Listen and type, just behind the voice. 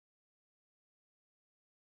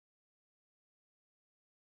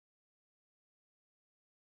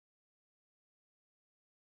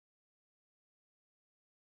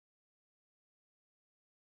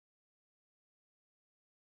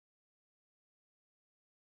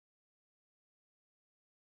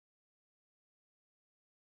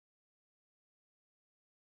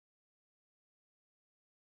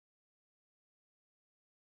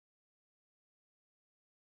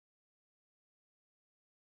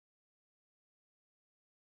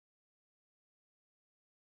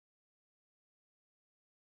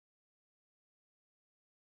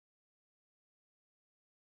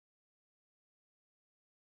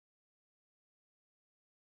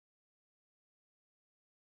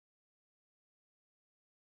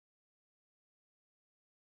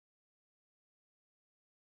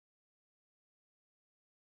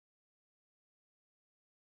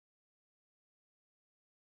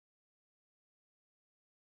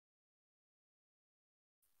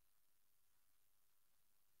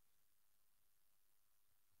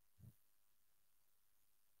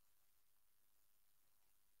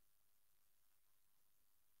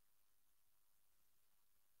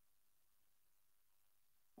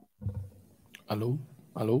Hello?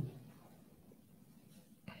 Hello?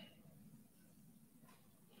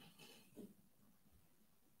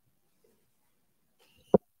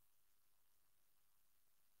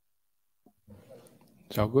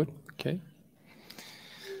 It's all good? Okay.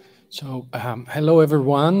 So, hello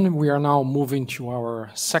everyone. We are now moving to our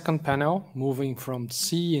second panel, moving from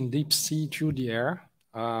sea and deep sea to the air,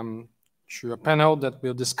 to a panel that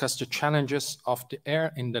will discuss the challenges of the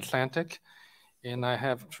air in the Atlantic. And I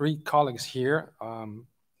have three colleagues here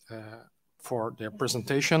for their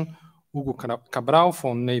presentation. Hugo Cabral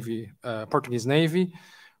from Portuguese Navy,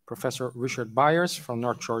 Professor Richard Byers from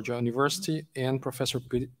North Georgia University, and Professor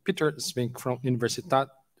Peter Svik from Universität,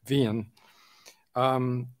 Wien.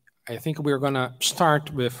 I think we're going to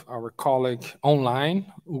start with our colleague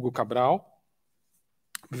online, Hugo Cabral,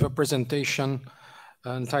 with a presentation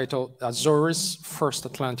entitled Azores First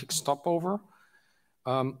Atlantic Stopover.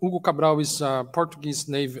 Hugo Cabral is a Portuguese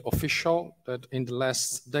Navy official that in the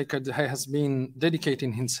last decade has been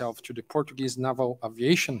dedicating himself to the Portuguese naval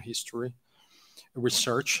aviation history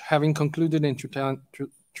research, having concluded in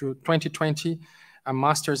 2020 a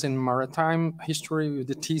master's in maritime history with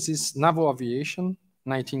the thesis Naval Aviation,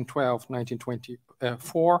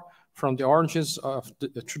 1912-1924, from the origins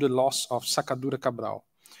to the loss of Sacadura Cabral.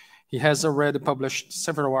 He has already published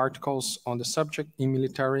several articles on the subject in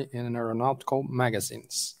military and aeronautical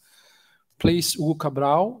magazines. Please, Hugo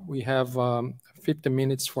Cabral, we have 50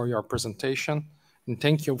 minutes for your presentation, and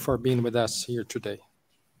thank you for being with us here today.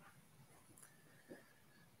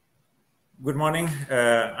 Good morning.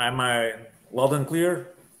 Am I loud and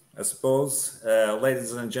clear? I suppose.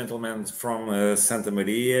 Ladies and gentlemen from Santa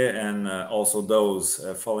Maria and also those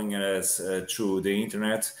following us through the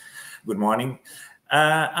internet, good morning.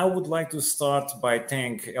 I would like to start by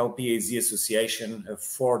thanking LPAZ Association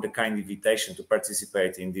for the kind invitation to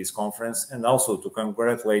participate in this conference and also to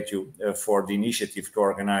congratulate you for the initiative to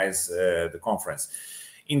organize the conference.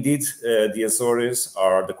 Indeed, the Azores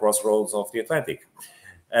are the crossroads of the Atlantic.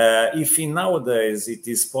 If nowadays it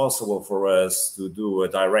is possible for us to do a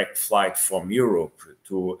direct flight from Europe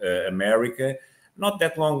to America, not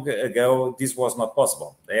that long ago, this was not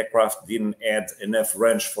possible. The aircraft didn't add enough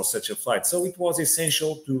range for such a flight, so it was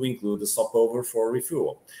essential to include a stopover for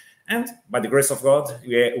refuel. And by the grace of God,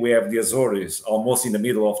 we have the Azores almost in the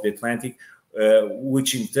middle of the Atlantic,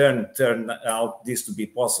 which in turn turned out this to be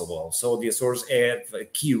possible. So the Azores have a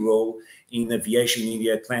key role in aviation, in the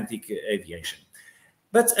Atlantic aviation.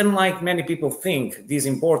 But unlike many people think, this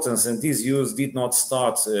importance and this use did not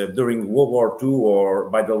start during World War II or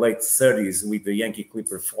by the late 30s with the Yankee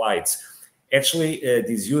Clipper flights. Actually,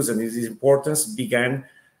 this use and this importance began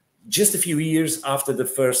just a few years after the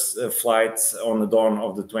first flight on the dawn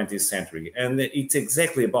of the 20th century. And it's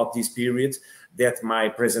exactly about this period that my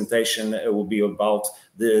presentation will be about,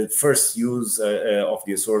 the first use of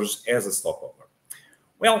the Azores as a stopover.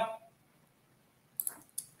 Well,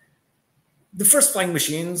 the first flying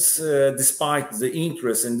machines, despite the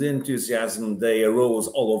interest and the enthusiasm they arose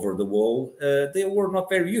all over the world, they were not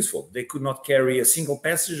very useful. They could not carry a single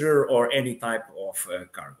passenger or any type of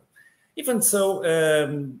cargo. Even so,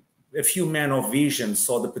 a few men of vision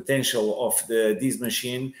saw the potential of this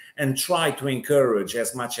machine and tried to encourage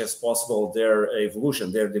as much as possible their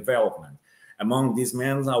evolution, their development. Among these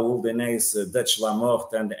men, I will denounce Dutch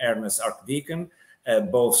Lamort and Ernest Archdeacon,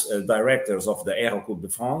 both directors of the Aircraft de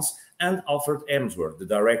France, and Alfred Emsworth, the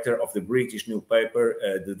director of the British newspaper,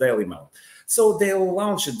 the Daily Mail. So they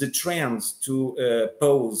launched the trend to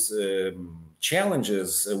pose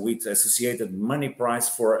challenges with associated money price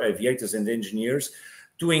for aviators and engineers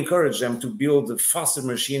to encourage them to build faster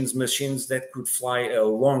machines that could fly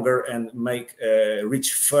longer and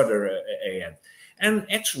reach further ahead. And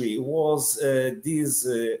actually it was this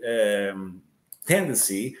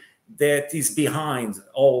tendency that is behind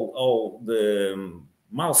all the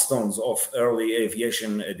milestones of early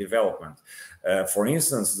aviation development. For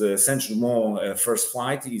instance, the Saint-Dumont first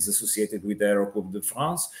flight is associated with the Aircraft de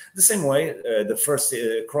France. The same way, the first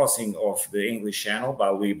crossing of the English Channel by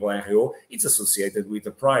Louis Blériot is associated with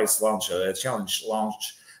a challenge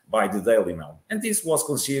launched by the Daily Mail. And this was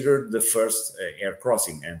considered the first air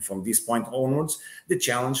crossing. And from this point onwards, the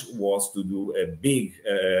challenge was to do a big,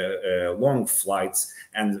 long flights.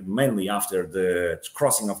 And mainly after the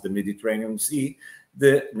crossing of the Mediterranean Sea,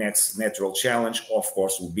 the next natural challenge, of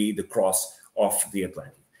course, will be the cross of the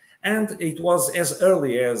Atlantic. And it was as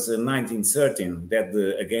early as 1913 that,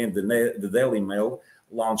 the Daily Mail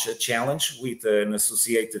launched a challenge with an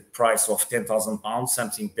associated price of £10,000,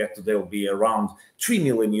 something that today will be around 3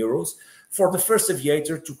 million euros, for the first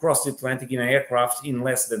aviator to cross the Atlantic in an aircraft in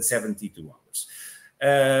less than 72 hours.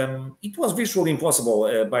 It was virtually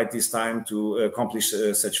impossible by this time to accomplish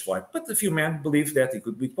such flight, but a few men believed that it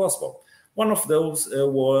could be possible. One of those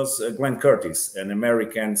was Glenn Curtis, an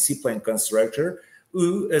American seaplane constructor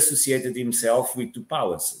who associated himself with two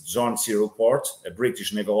pilots, John Cyril Port, a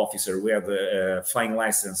British naval officer who had a flying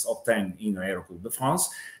license obtained in Aéroports de France,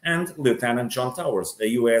 and Lieutenant John Towers, a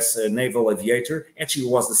U.S. naval aviator, actually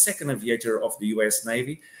was the second aviator of the U.S.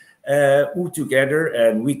 Navy, who together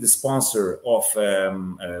and with the sponsor of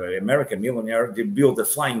American millionaire, they built a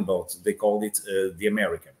flying boat. They called it the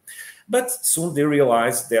American. But soon they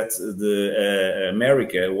realized that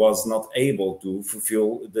America was not able to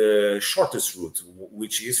fulfill the shortest route,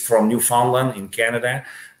 which is from Newfoundland in Canada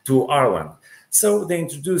to Ireland. So they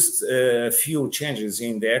introduced a few changes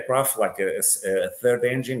in the aircraft, like a third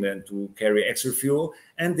engine and to carry extra fuel,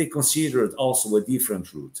 and they considered also a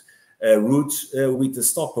different route, a route with a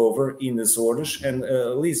stopover in Azores and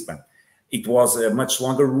Lisbon. It was a much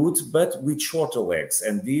longer route, but with shorter legs,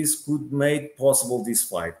 and this could make possible this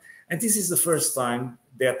flight. And this is the first time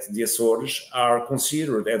that the Azores are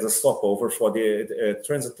considered as a stopover for the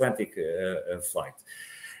transatlantic flight.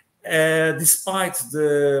 Despite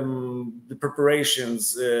the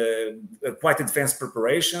preparations, quite advanced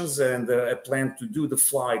preparations, and a plan to do the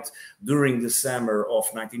flight during the summer of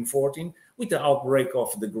 1914, with the outbreak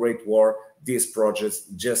of the Great War, this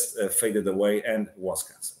project just faded away and was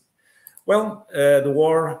cancelled. Well, the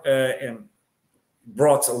war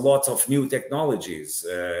brought a lot of new technologies,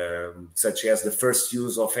 such as the first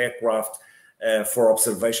use of aircraft for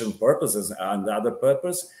observation purposes and other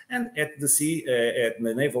purpose. And at the sea, at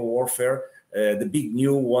the naval warfare, the big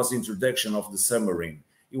new was the introduction of the submarine.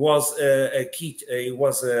 It was a key. It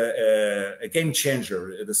was a game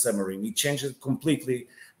changer. The submarine. It changed completely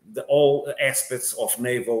all aspects of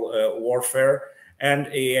naval warfare. And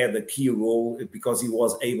he had a key role because he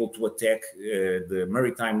was able to attack the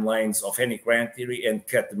maritime lanes of any country and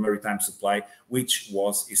cut the maritime supply, which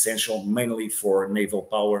was essential mainly for naval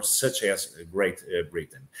powers such as Great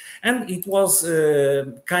Britain. And it was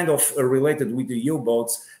kind of related with the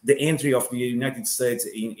U-boats, the entry of the United States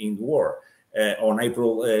in the war on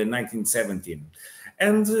April 1917.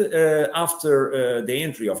 And after the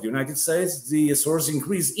entry of the United States, the Azores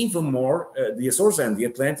increased even more, the Azores and the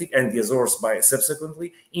Atlantic, and the Azores by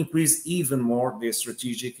subsequently increased even more their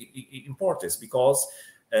strategic importance, because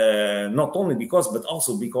not only because, but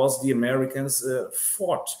also because the Americans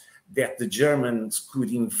fought that the Germans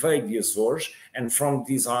could invade the Azores and from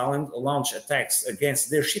this island launch attacks against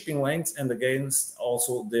their shipping lanes and against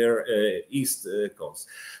also their east coast.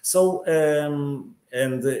 So,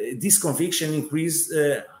 and this conviction increased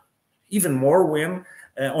even more when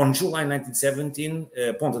on July 1917,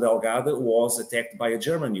 Ponta Delgada was attacked by a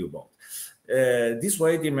German U-boat. This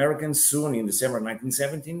way, the Americans soon, in December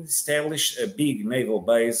 1917, established a big naval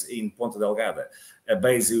base in Ponta Delgada, a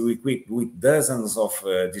base equipped with dozens of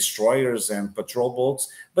destroyers and patrol boats,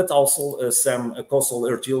 but also some coastal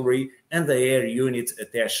artillery and the air unit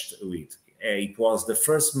attached to it. It was the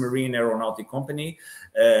first Marine Aeronautic Company,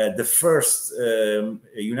 the first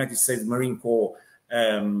United States Marine Corps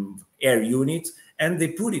air unit, and they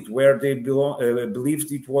put it where they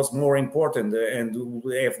believed it was more important and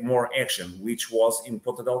would have more action, which was in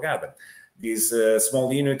Ponta Delgada. This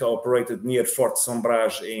small unit operated near Fort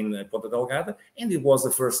Sombrage in Ponta Delgada, and it was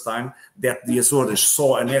the first time that the Azores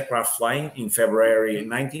saw an aircraft flying in February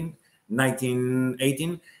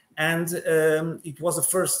 1918, and it was the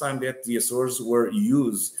first time that the Azores were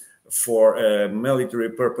used for military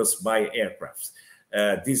purpose by aircraft.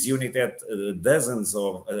 This unit had dozens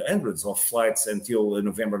of hundreds of flights until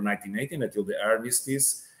November 1918, until the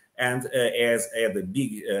armistice, and has had a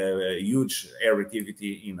big, huge air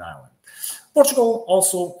activity in Ireland. Portugal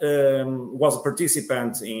also was a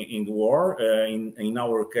participant in the war, in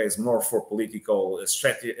our case, more for political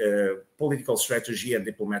strategy and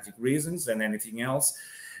diplomatic reasons than anything else.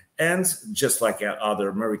 And just like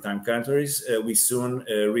other maritime countries, we soon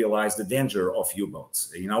realized the danger of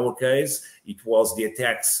U-boats. In our case, it was the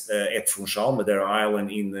attacks at Funchal, Madeira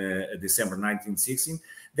Island in December 1916,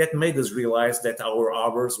 that made us realize that our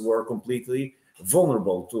harbors were completely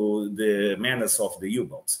vulnerable to the menace of the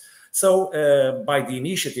U-boats. So by the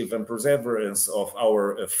initiative and perseverance of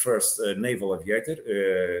our first naval aviator,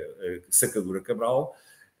 Sacadura Cabral,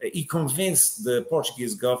 he convinced the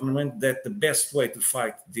Portuguese government that the best way to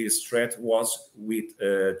fight this threat was with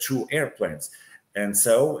through airplanes. And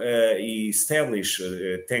so he established,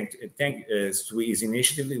 thanks to his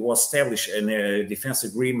initiative, he was established a defense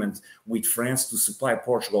agreement with France to supply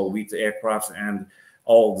Portugal with aircraft and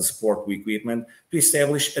all the support equipment to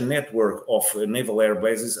establish a network of naval air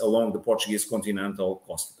bases along the Portuguese continental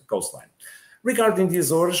coastline. Regarding the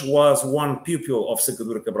Azores, was one pupil of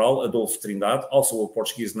Sacadura Cabral, Adolfo Trindade, also a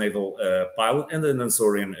Portuguese naval pilot and an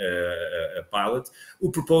Azorian pilot,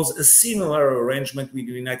 who proposed a similar arrangement with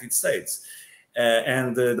the United States.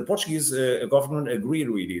 And the Portuguese government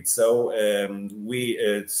agreed with it. So we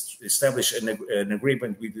established an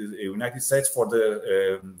agreement with the United States for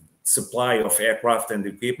the supply of aircraft and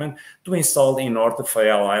equipment to install in North of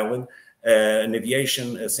Faial Island an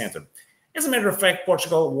aviation center. As a matter of fact,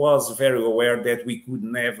 Portugal was very aware that we could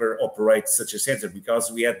never operate such a center because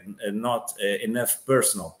we had not enough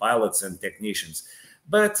personnel, pilots and technicians.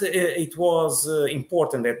 But it was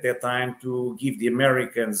important at that time to give the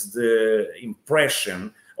Americans the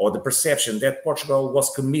impression or the perception that Portugal was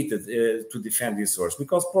committed to defend the Azores,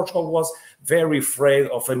 because Portugal was very afraid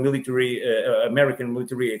of a military, American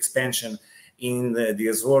military expansion in the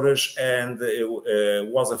Azores, and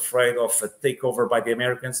was afraid of a takeover by the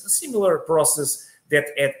Americans, a similar process that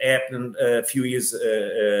had happened a few years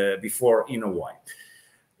before in Hawaii.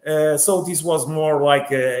 So this was more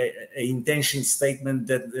like an intention statement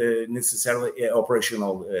than necessarily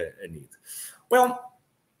operational need. Well,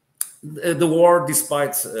 the war,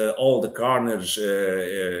 despite all the carnage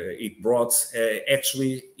it brought,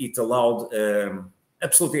 actually it allowed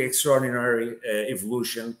absolutely extraordinary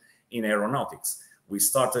evolution in aeronautics. We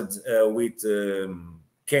started with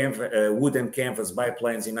wooden canvas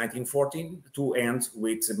biplanes in 1914 to end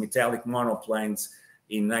with metallic monoplanes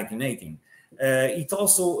in 1918. It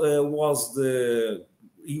also was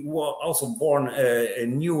born a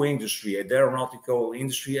new industry, the aeronautical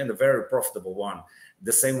industry, and a very profitable one.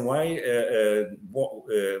 The same way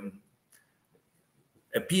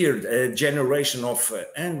appeared a generation of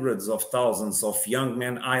hundreds of thousands of young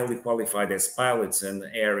men highly qualified as pilots and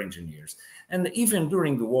air engineers. And even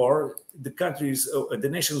during the war, the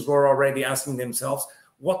nations were already asking themselves,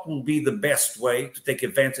 what will be the best way to take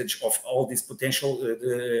advantage of all this potential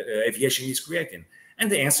aviation is creating?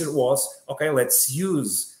 And the answer was, okay, let's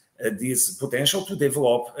use this potential to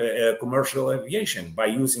develop commercial aviation by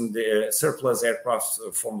using the surplus aircraft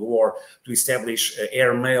from the war to establish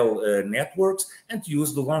air-mail networks, and to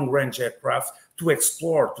use the long-range aircraft to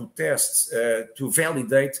explore, to test, to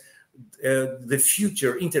validate the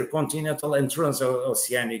future intercontinental and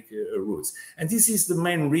transoceanic routes. And this is the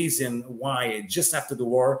main reason why just after the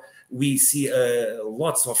war we see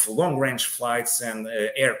lots of long-range flights and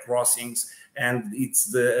air crossings, and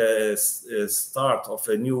it's the start of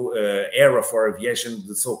a new era for aviation,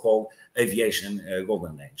 the so-called aviation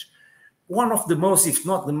golden age. One of the most, if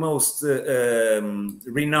not the most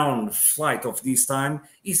renowned flight of this time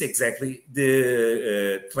is exactly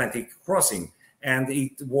the Atlantic crossing. And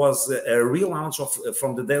it was a relaunch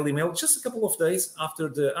from the Daily Mail just a couple of days after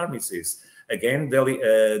the armistice. Again,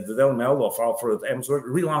 the Daily Mail of Alfred Hemsworth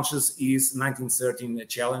relaunches his 1913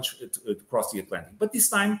 challenge to cross the Atlantic. But this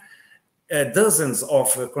time, dozens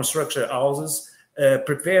of construction houses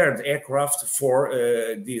prepared aircraft for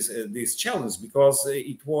this challenge, because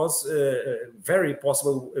it was very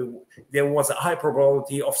possible. There was a high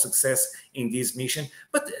probability of success in this mission,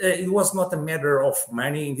 but it was not a matter of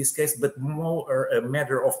money in this case, but more a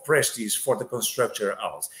matter of prestige for the construction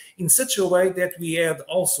house, in such a way that we had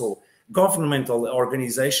also governmental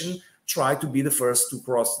organization try to be the first to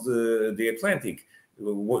cross the Atlantic,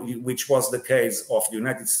 which was the case of the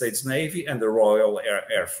United States Navy and the Royal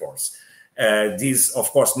Air Force. These, of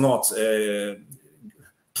course, not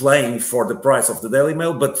playing for the price of the Daily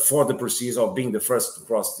Mail, but for the prestige of being the first to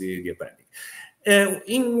cross the Atlantic.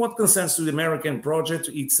 In what concerns to the American project,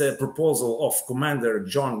 it's a proposal of Commander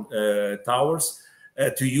John Towers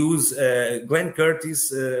to use Glenn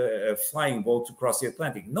Curtiss flying boat to cross the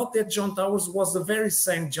Atlantic. Note that John Towers was the very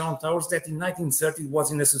same John Towers that in 1930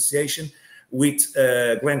 was in association with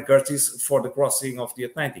Glenn Curtiss for the crossing of the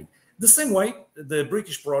Atlantic. The same way, the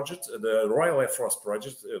British project, the Royal Air Force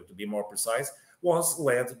project, to be more precise, was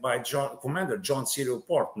led by Commander John Cyril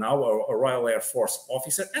Port, now a Royal Air Force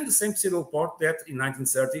officer, and the same Cyril Port that in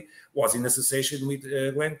 1930 was in association with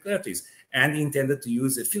Glenn Curtiss, and intended to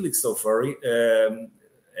use a Felix Stowe ferry,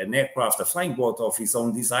 an aircraft, a flying boat of his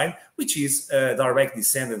own design, which is a direct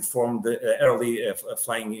descendant from the early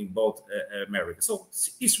flying boat America. So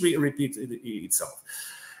history repeats itself.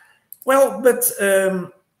 Well, but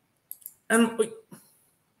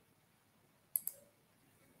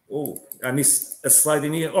oh, I missed a slide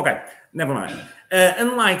in here. Okay, never mind.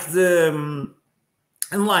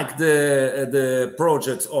 Unlike the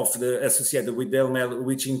project of the associated with Daily Mail,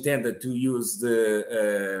 which intended to use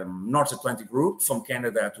the North Atlantic route from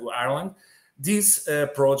Canada to Ireland, these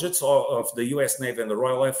projects of the US Navy and the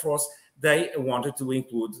Royal Air Force, they wanted to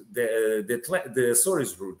include the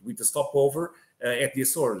Azores route with a stopover at the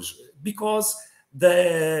Açores? Because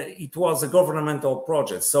it was a governmental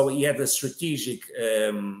project, so he had a strategic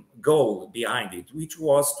goal behind it, which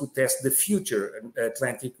was to test the future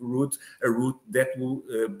Atlantic route, a route that will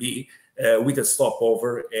be with a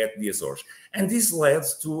stopover at the Azores. And this led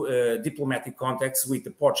to diplomatic contacts with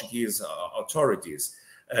the Portuguese authorities.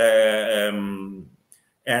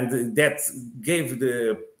 And that gave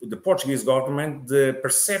the Portuguese government the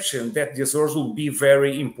perception that the Azores will be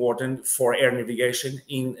very important for air navigation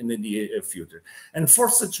in the near future. And for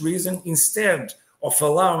such reason, instead of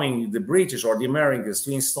allowing the British or the Americans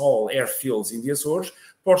to install airfields in the Azores,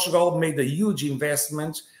 Portugal made a huge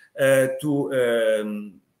investment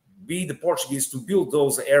to be the Portuguese to build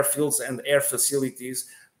those airfields and air facilities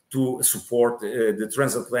to support the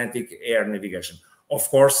transatlantic air navigation. Of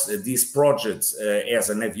course, these projects, as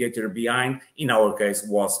an aviator behind, in our case,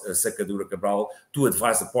 was Sacadura Cabral, to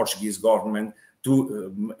advise the Portuguese government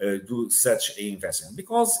to do such an investment.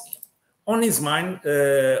 Because on his mind,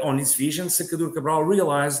 on his vision, Sacadura Cabral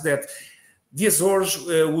realized that the Azores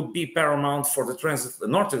would be paramount for the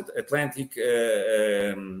North Atlantic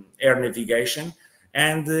air navigation.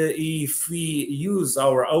 And if we use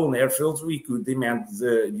our own airfields, we could demand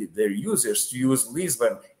their users to use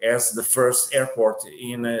Lisbon as the first airport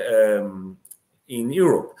in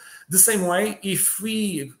Europe. The same way, if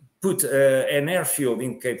we put an airfield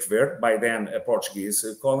in Cape Verde, by then a Portuguese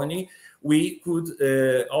colony, we could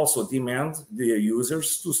also demand the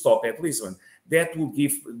users to stop at Lisbon. That would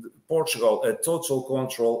give Portugal a total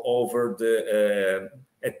control over the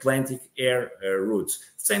Atlantic air routes.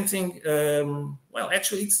 Same thing, well,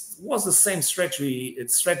 actually, it was the same strategy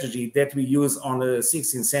that we used on the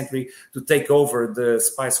 16th century to take over the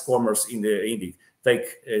spice commerce in the Indic.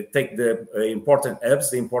 Take the important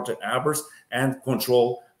hubs, the important harbors, and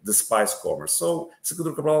control the spice commerce. So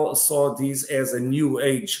Sacadura Cabral saw this as a new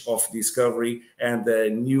age of discovery and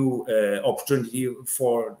a new opportunity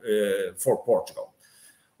for Portugal.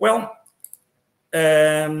 Well,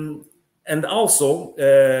 and also,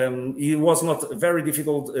 it was not very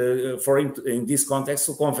difficult for him in this context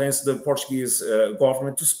to convince the Portuguese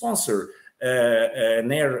government to sponsor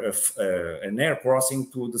an air crossing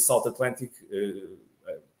to the South Atlantic,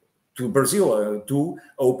 to Brazil, to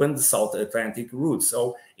open the South Atlantic route.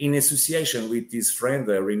 So, in association with his friend,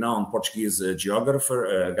 a renowned Portuguese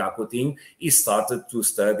geographer, Gacotin, he started to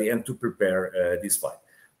study and to prepare this flight.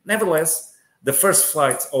 Nevertheless, the first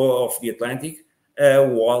flight of the Atlantic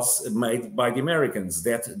was made by the Americans,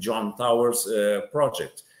 that John Towers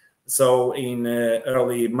project. So in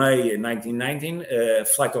early May 1919, a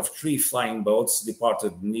flight of 3 flying boats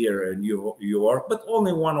departed near New York, but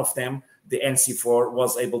only one of them, the NC-4,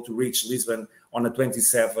 was able to reach Lisbon on the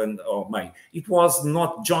 27th of May. It was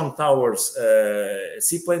not John Towers'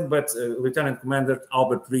 seaplane, but Lieutenant Commander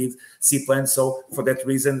Albert Reid seaplane. So for that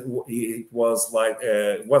reason, it was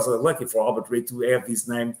lucky for Albert Reid to have his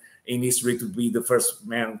name in history to be the first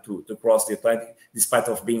man to cross the Atlantic, despite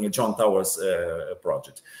of being a John Towers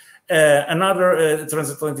project. Another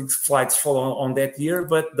transatlantic flights followed on that year,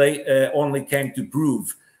 but they only came to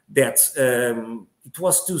prove that it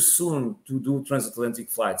was too soon to do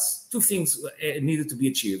transatlantic flights. 2 things needed to be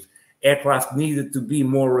achieved. Aircraft needed to be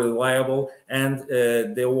more reliable, and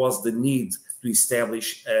there was the need to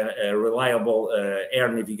establish a reliable air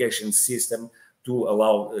navigation system to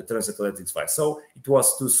allow transatlantic flights. So it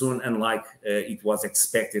was too soon, unlike it was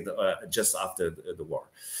expected just after the war.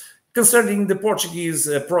 Concerning the Portuguese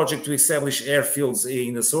project to establish airfields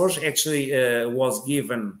in the Azores, actually was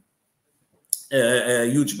given a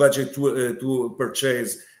huge budget to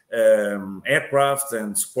purchase aircraft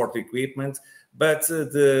and support equipment, but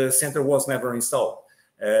the center was never installed.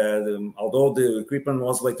 Although the equipment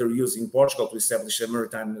was later used in Portugal to establish a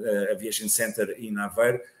maritime aviation center in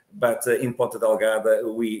Aveiro, but in Ponta Delgada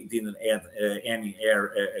we didn't add any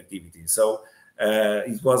air activity. So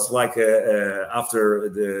it was like after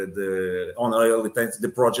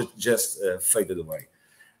the project just faded away.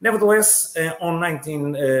 Nevertheless, on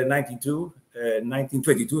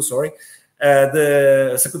 1922, sorry,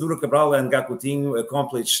 the Sacadura Cabral and Gacotin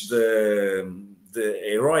accomplished the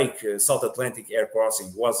heroic South Atlantic air crossing.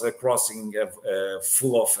 It was a crossing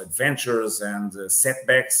full of adventures and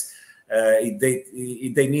setbacks.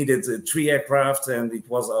 They needed 3 aircraft, and it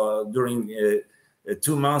was during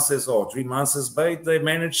 2 months or 3 months, but they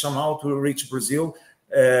managed somehow to reach Brazil,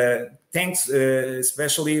 thanks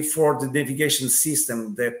especially for the navigation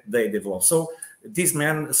system that they developed. So this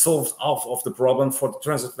man solved half of the problem for the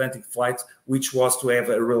transatlantic flight, which was to have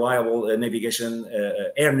a reliable navigation,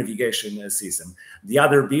 air navigation system. The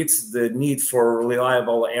other bits, the need for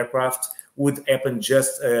reliable aircraft, would happen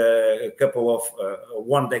just a couple of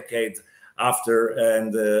 1 decade after,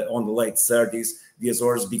 and on the late 30s, the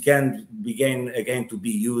Azores began again to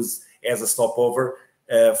be used as a stopover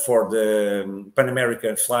for the Pan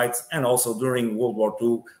American flights, and also during World War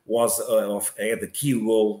II had a key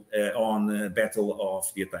role on the Battle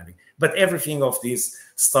of the Atlantic. But everything of this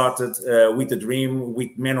started with a dream,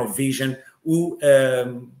 with men of vision who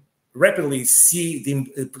rapidly see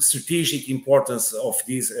the strategic importance of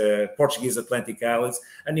these Portuguese Atlantic islands,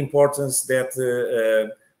 an importance that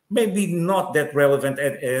maybe not that relevant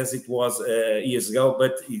as it was years ago,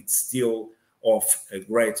 but it's still of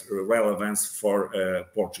great relevance for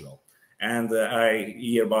Portugal. And I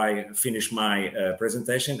hereby finish my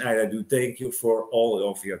presentation. I do thank you for all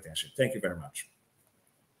of your attention. Thank you very much.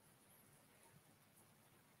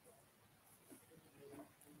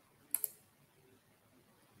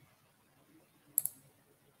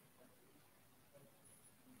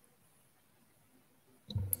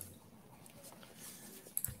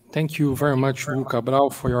 Thank you very much, Hugo Cabral,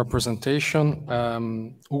 for your presentation.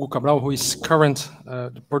 Hugo Cabral, who is current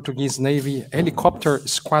the Portuguese Navy Helicopter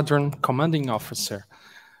Squadron Commanding Officer.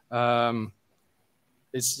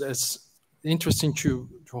 It's interesting to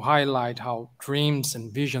highlight how dreams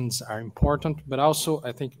and visions are important, but also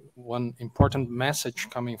I think one important message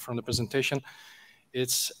coming from the presentation,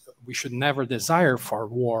 it's we should never desire for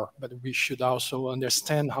war, but we should also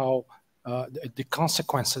understand how the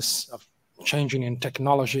consequences of changing in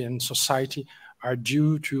technology and society are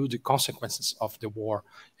due to the consequences of the war.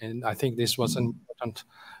 And I think this was an important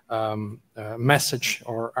message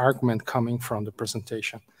or argument coming from the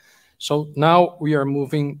presentation. So now we are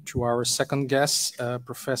moving to our second guest,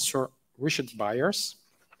 Professor Richard Byers,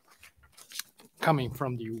 coming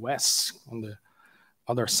from the US on the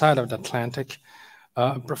other side of the Atlantic.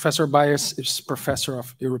 Professor Byers is professor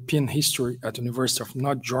of European history at the University of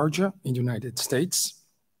North Georgia in the United States.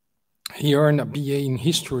 He earned a BA in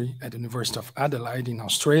history at the University of Adelaide in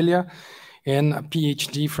Australia and a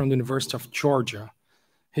PhD from the University of Georgia.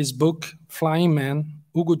 His book, Flying Man,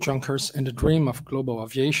 Hugo Junkers and the Dream of Global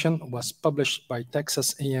Aviation, was published by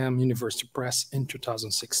Texas A&M University Press in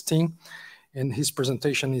 2016. And his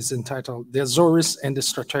presentation is entitled The Azores and the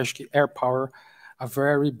Strategic Air Power, A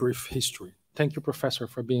Very Brief History. Thank you, Professor,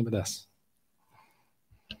 for being with us.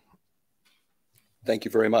 Thank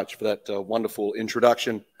you very much for that wonderful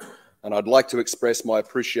introduction. And I'd like to express my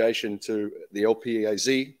appreciation to the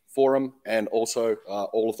LPAZ Forum and also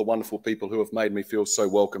all of the wonderful people who have made me feel so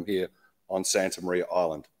welcome here on Santa Maria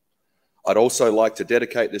Island. I'd also like to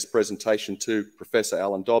dedicate this presentation to Professor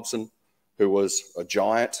Alan Dobson, who was a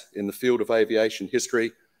giant in the field of aviation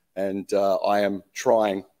history, and I am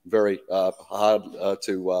trying very hard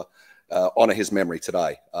to honor his memory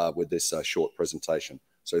today with this short presentation.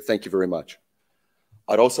 So thank you very much.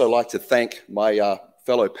 I'd also like to thank my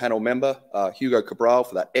fellow panel member, Hugo Cabral,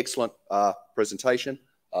 for that excellent presentation,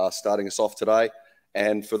 starting us off today.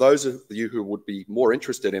 And for those of you who would be more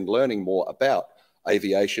interested in learning more about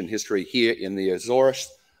aviation history here in the Azores,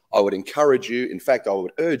 I would encourage you, in fact, I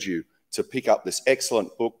would urge you to pick up this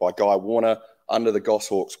excellent book by Guy Warner, Under the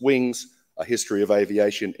Goshawk's Wings, A History of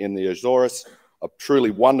Aviation in the Azores, a truly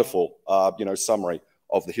wonderful summary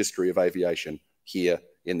of the history of aviation here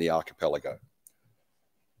in the archipelago.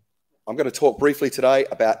 I'm going to talk briefly today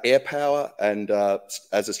about air power and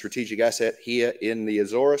as a strategic asset here in the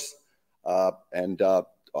Azores.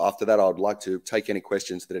 After that, I would like to take any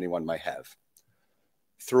questions that anyone may have.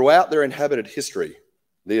 Throughout their inhabited history,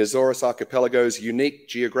 the Azores archipelago's unique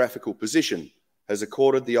geographical position has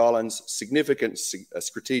accorded the islands significant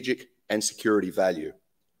strategic and security value.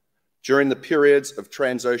 During the periods of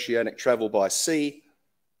transoceanic travel by sea,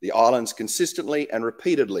 the islands consistently and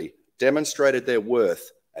repeatedly demonstrated their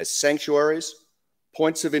worth as sanctuaries,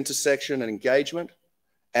 points of intersection and engagement,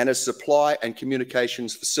 and as supply and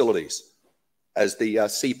communications facilities, as the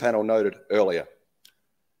C panel noted earlier.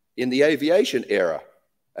 In the aviation era,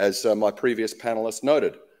 as my previous panelists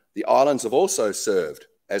noted, the islands have also served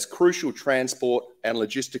as crucial transport and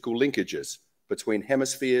logistical linkages between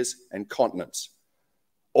hemispheres and continents,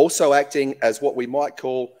 also acting as what we might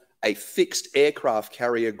call a fixed aircraft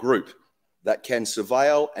carrier group that can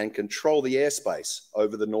surveil and control the airspace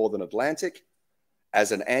over the Northern Atlantic,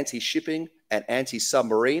 as an anti-shipping and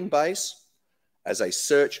anti-submarine base, as a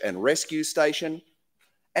search and rescue station,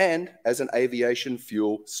 and as an aviation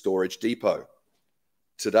fuel storage depot.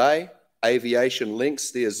 Today, aviation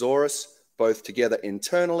links the Azores both together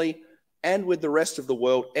internally and with the rest of the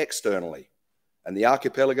world externally, and the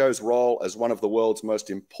archipelago's role as one of the world's most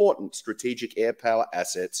important strategic air power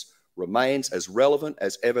assets remains as relevant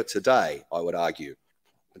as ever today, I would argue,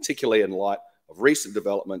 particularly in light of recent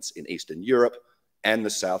developments in Eastern Europe and the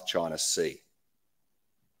South China Sea.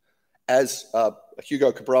 As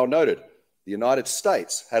Hugo Cabral noted, the United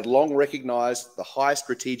States had long recognized the high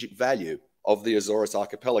strategic value of the Azores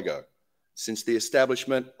archipelago since the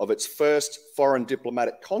establishment of its first foreign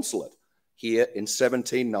diplomatic consulate here in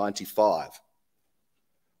 1795.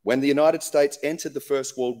 When the United States entered the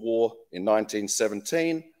First World War in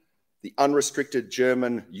 1917, the unrestricted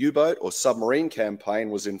German U-boat or submarine campaign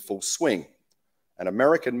was in full swing, and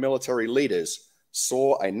American military leaders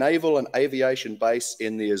saw a naval and aviation base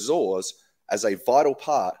in the Azores as a vital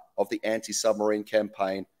part of the anti-submarine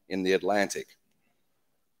campaign in the Atlantic.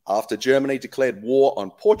 After Germany declared war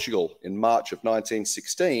on Portugal in March of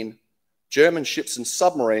 1916, German ships and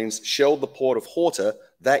submarines shelled the port of Horta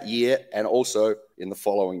that year and also in the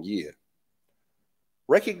following year.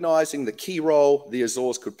 Recognizing the key role the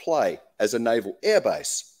Azores could play as a naval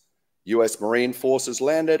airbase, US Marine forces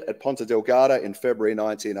landed at Ponta Delgada in February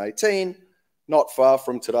 1918, not far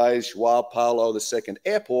from today's João Paulo II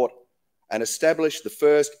airport, and established the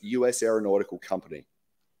first US aeronautical company.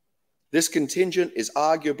 This contingent is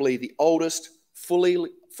arguably the oldest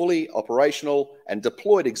fully operational and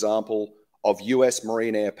deployed example of US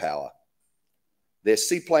Marine air power. Their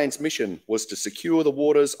seaplane's mission was to secure the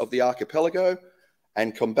waters of the archipelago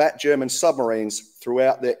and combat German submarines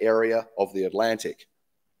throughout their area of the Atlantic,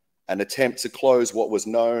 an attempt to close what was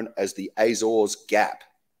known as the Azores Gap.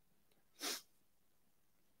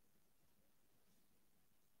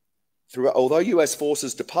 Although US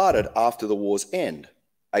forces departed after the war's end,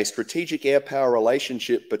 a strategic air power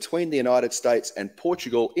relationship between the United States and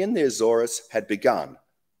Portugal in the Azores had begun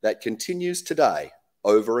that continues today,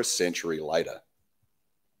 over a century later.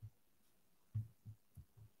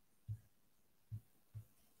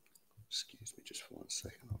 Excuse me just for 1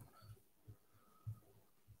 second.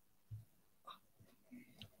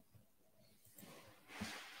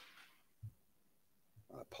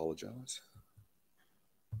 I apologize.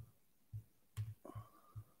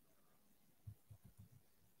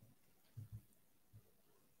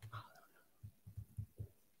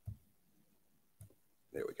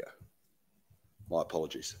 There we go. My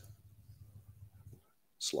apologies.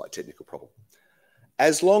 Slight technical problem.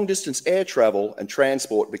 As long-distance air travel and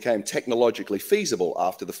transport became technologically feasible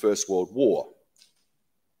after the First World War.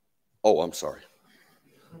 Oh, I'm sorry.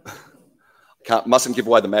 Mustn't give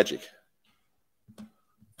away the magic.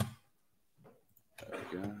 There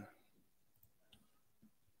we go.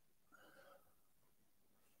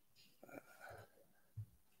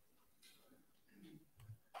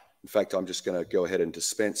 In fact, I'm just going to go ahead and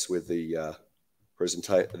dispense with the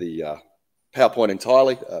PowerPoint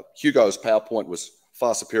entirely. Hugo's PowerPoint was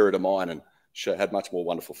far superior to mine and had much more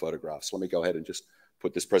wonderful photographs. Let me go ahead and just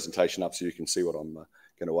put this presentation up so you can see what I'm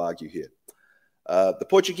going to argue here. The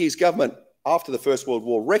Portuguese government, after the First World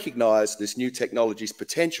War, recognized this new technology's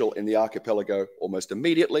potential in the archipelago almost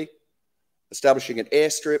immediately, establishing an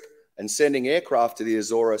airstrip and sending aircraft to the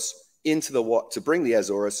Azores to bring the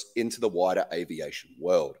Azores into the wider aviation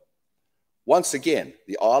world. Once again,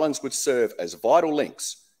 the islands would serve as vital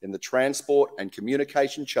links in the transport and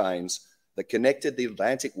communication chains that connected the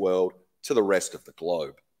Atlantic world to the rest of the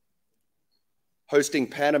globe. Hosting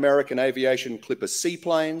Pan-American aviation Clipper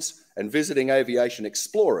seaplanes and visiting aviation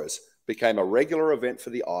explorers became a regular event for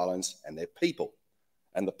the islands and their people,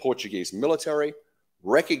 and the Portuguese military,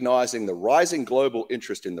 recognizing the rising global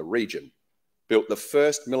interest in the region, built the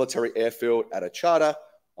first military airfield at Achada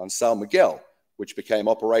on São Miguel, which became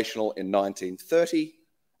operational in 1930,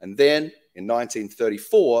 and then in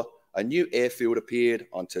 1934, a new airfield appeared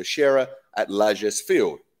on Terceira at Lajes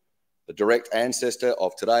Field, the direct ancestor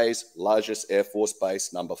of today's Lajes Air Force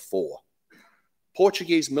Base No. 4.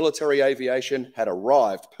 Portuguese military aviation had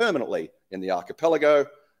arrived permanently in the archipelago,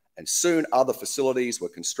 and soon other facilities were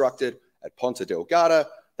constructed at Ponta Delgada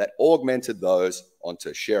that augmented those on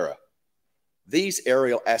Terceira. These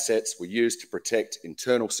aerial assets were used to protect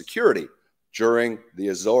internal security during the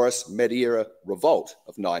Azores Mid-Era Revolt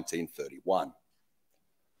of 1931.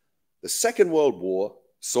 The Second World War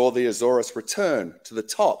saw the Azores return to the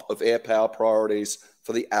top of air power priorities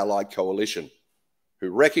for the Allied coalition, who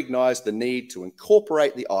recognized the need to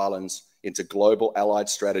incorporate the islands into global Allied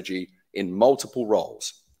strategy in multiple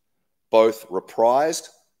roles, both reprised,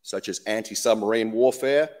 such as anti-submarine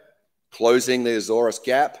warfare, closing the Azores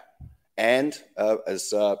Gap, and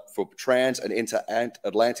for trans and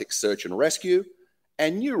inter-Atlantic search and rescue,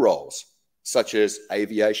 and new roles, such as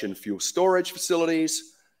aviation fuel storage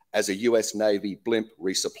facilities, as a US Navy blimp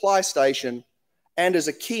resupply station, and as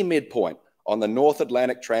a key midpoint on the North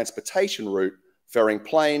Atlantic transportation route, ferrying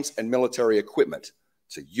planes and military equipment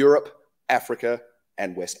to Europe, Africa,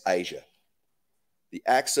 and West Asia. The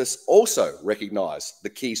Axis also recognized the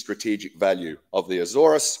key strategic value of the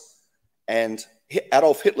Azores and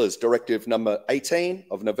Adolf Hitler's Directive number 18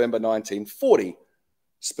 of November 1940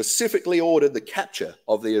 specifically ordered the capture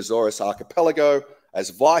of the Azores archipelago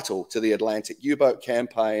as vital to the Atlantic U-boat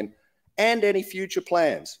campaign and any future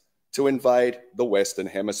plans to invade the Western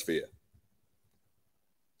Hemisphere.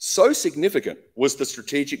 So significant was the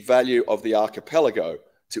strategic value of the archipelago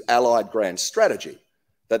to Allied grand strategy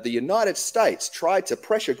that the United States tried to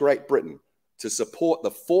pressure Great Britain to support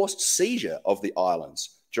the forced seizure of the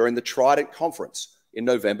islands during the Trident Conference in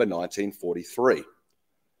November 1943.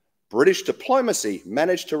 British diplomacy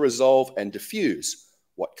managed to resolve and defuse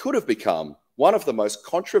what could have become one of the most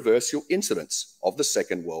controversial incidents of the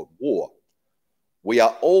Second World War. We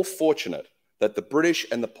are all fortunate that the British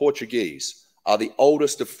and the Portuguese are the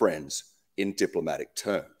oldest of friends in diplomatic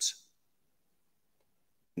terms.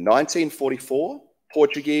 In 1944,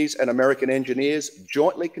 Portuguese and American engineers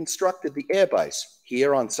jointly constructed the airbase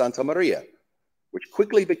here on Santa Maria, which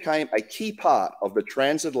quickly became a key part of the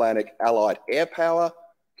transatlantic Allied air power,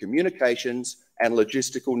 communications, and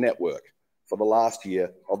logistical network for the last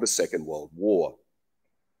year of the Second World War.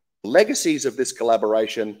 Legacies of this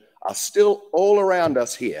collaboration are still all around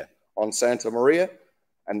us here on Santa Maria,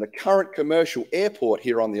 and the current commercial airport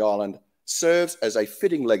here on the island serves as a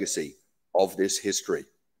fitting legacy of this history.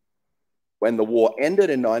 When the war ended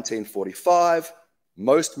in 1945,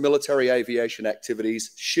 most military aviation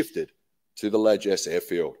activities shifted to the Lajes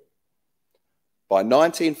airfield. By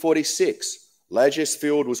 1946, Lajes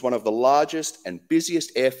Field was one of the largest and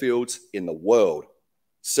busiest airfields in the world,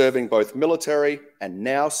 serving both military and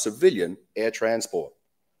now civilian air transport.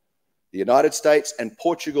 The United States and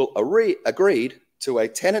Portugal agreed to a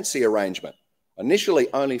tenancy arrangement, initially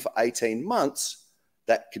only for 18 months,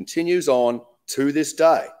 that continues on to this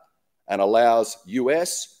day and allows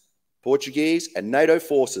US, Portuguese, and NATO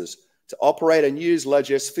forces to operate and use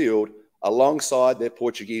Lajes Field alongside their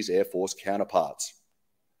Portuguese Air Force counterparts.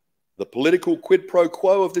 The political quid pro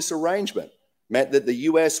quo of this arrangement meant that the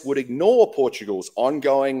US would ignore Portugal's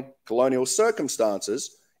ongoing colonial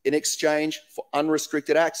circumstances in exchange for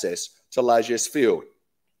unrestricted access to Lajes Field.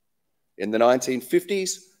 In the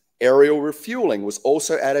 1950s, aerial refueling was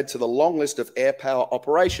also added to the long list of air power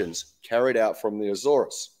operations carried out from the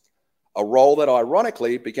Azores, a role that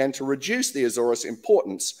ironically began to reduce the Azores'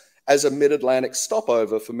 importance as a mid-Atlantic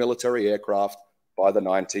stopover for military aircraft by the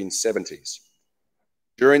 1970s.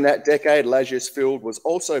 During that decade, Lajes Field was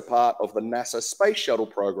also part of the NASA Space Shuttle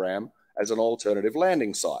program as an alternative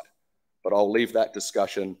landing site, but I'll leave that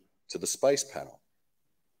discussion to the space panel.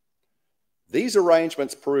 These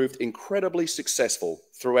arrangements proved incredibly successful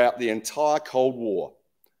throughout the entire Cold War,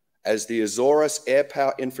 as the Azores air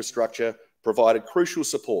power infrastructure provided crucial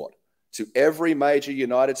support to every major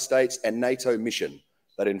United States and NATO mission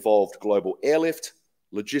that involved global airlift,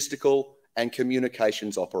 logistical, and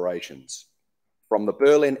communications operations. From the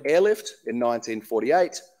Berlin airlift in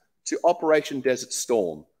 1948 to Operation Desert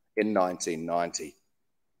Storm in 1990.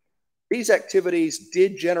 These activities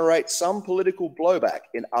did generate some political blowback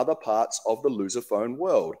in other parts of the Lusophone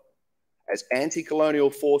world, as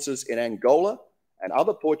anti-colonial forces in Angola and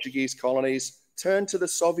other Portuguese colonies turned to the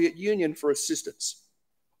Soviet Union for assistance,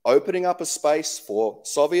 opening up a space for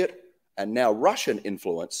Soviet and now Russian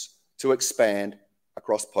influence to expand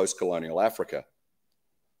across post-colonial Africa.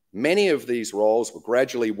 Many of these roles were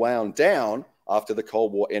gradually wound down after the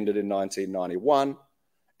Cold War ended in 1991,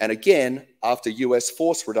 and again after US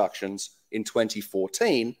force reductions in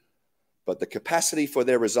 2014, but the capacity for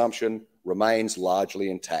their resumption remains largely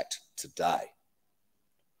intact today.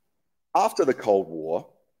 After the Cold War,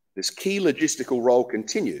 this key logistical role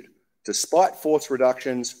continued despite force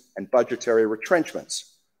reductions and budgetary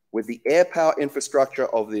retrenchments, with the air power infrastructure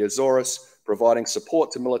of the Azores providing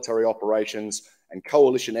support to military operations and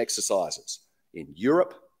coalition exercises in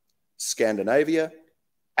Europe, Scandinavia,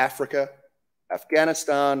 Africa,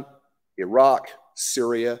 Afghanistan, Iraq,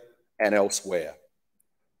 Syria, and elsewhere.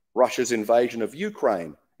 Russia's invasion of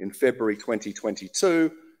Ukraine in February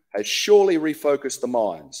 2022 has surely refocused the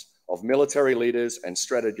minds of military leaders and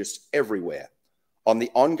strategists everywhere on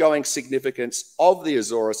the ongoing significance of the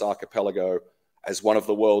Azores archipelago as one of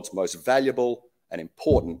the world's most valuable and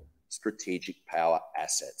important strategic power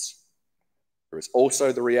assets. There is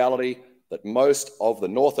also the reality that most of the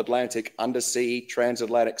North Atlantic undersea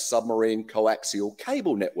transatlantic submarine coaxial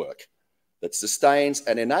cable network that sustains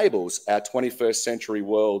and enables our 21st century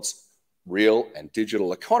world's real and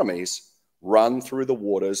digital economies run through the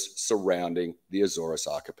waters surrounding the Azores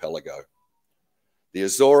archipelago. The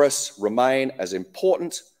Azores remain as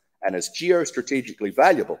important and as geostrategically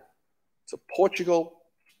valuable to Portugal,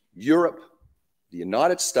 Europe, the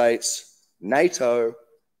United States, NATO,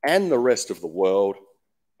 and the rest of the world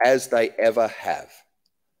as they ever have.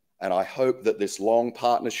 And I hope that this long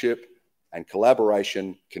partnership and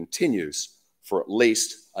collaboration continues for at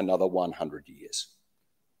least another 100 years.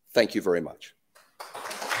 Thank you very much.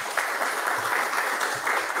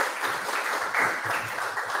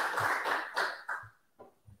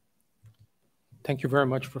 Thank you very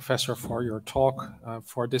much, Professor, for your talk,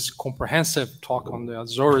 for this comprehensive talk on the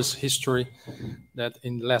Azores history that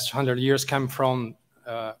in the last 100 years came from,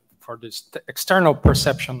 for this external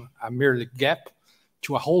perception, a merely gap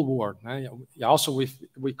to a whole world. Also, we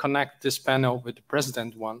connect this panel with the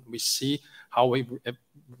present one. We see how we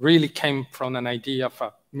really came from an idea of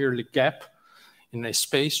a merely gap in a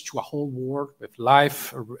space to a whole world with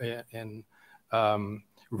life and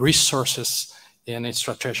resources and its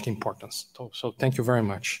strategic importance. So thank you very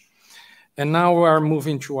much. And now we are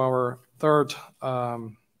moving to our third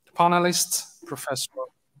panelist, Professor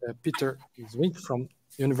Peter Svik from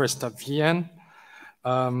Universität Wien.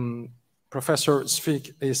 Professor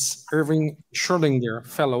Svik is Irving Schrödinger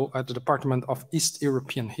Fellow at the Department of East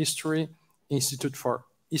European History, Institute for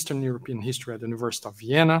Eastern European History at the University of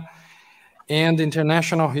Vienna, and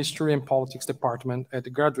International History and Politics Department at the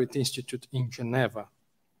Graduate Institute in Geneva.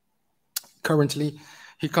 Currently,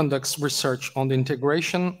 he conducts research on the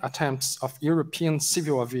integration attempts of European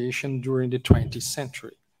civil aviation during the 20th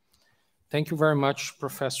century. Thank you very much,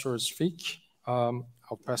 Professor Svik. I'll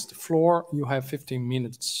pass the floor. You have 15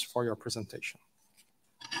 minutes for your presentation.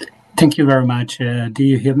 Thank you very much. Do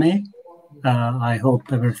you hear me? I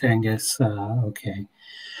hope everything is okay.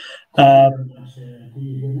 Do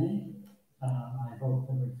you hear me? I hope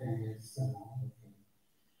everything is okay.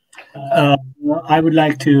 I would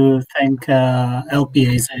like to thank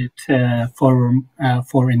LPAZ for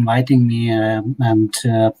inviting me and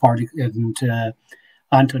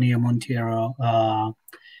Antonio Montero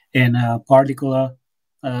in particular.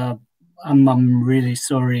 I'm really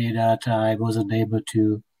sorry that I wasn't able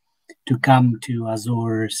to come to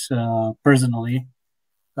Azores personally,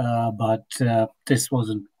 but this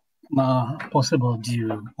wasn't possible due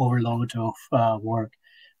to overload of work.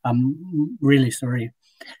 I'm really sorry,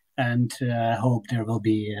 and hope there will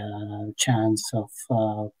be a chance of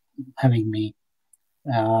having me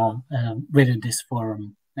within this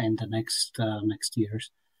forum in the next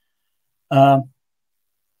years. The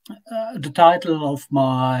title of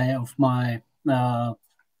my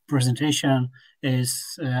presentation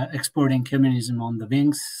is Exporting Communism on the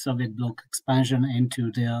Wings, Soviet bloc expansion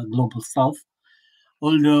into the global south.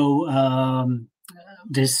 Although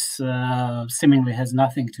this seemingly has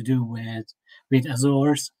nothing to do with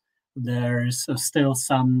Azores, there's still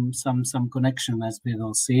some connection, as we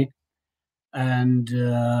will see. And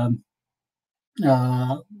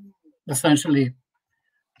essentially,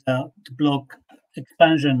 the bloc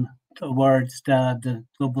expansion towards the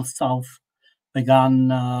global south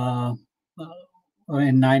began in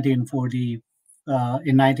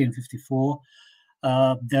 1954.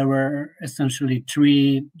 There were essentially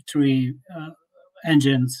three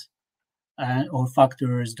engines or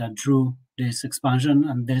factors that drew this expansion,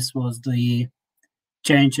 and this was the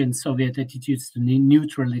change in Soviet attitudes to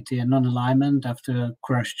neutrality and non-alignment after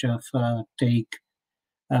Khrushchev take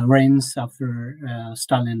reins after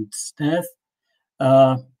Stalin's death.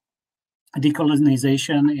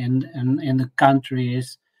 Decolonization in the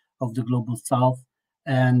countries of the global south,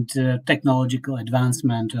 and technological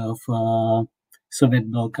advancement of Soviet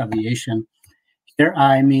bloc aviation. Here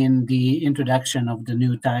I mean the introduction of the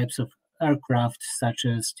new types of aircraft, such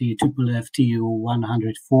as the Tupolev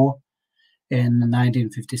Tu-104 in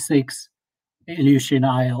 1956, Ilyushin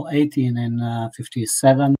IL-18 in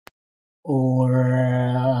 57,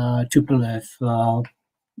 or Tupolev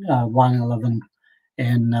 111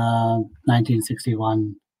 in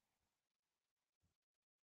 1961.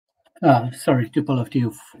 Sorry, Tupolev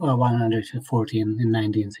Tu-114 in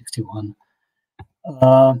 1961.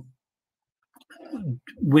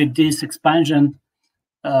 With this expansion,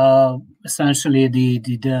 essentially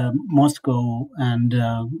the Moscow and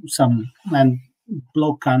some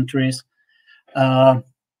bloc countries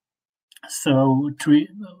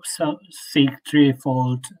seek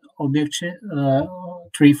threefold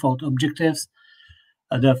objectives.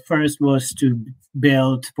 The first was to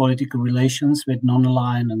build political relations with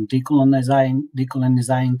non-aligned and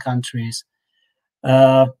decolonizing countries.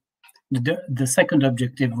 The second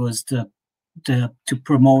objective was to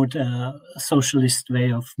promote a socialist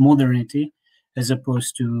way of modernity as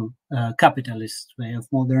opposed to a capitalist way of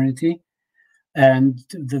modernity. And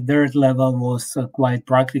the third level was quite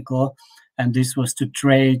practical, and this was to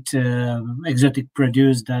trade exotic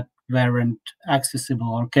produce that weren't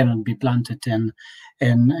accessible or cannot be planted in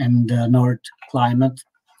the North climate,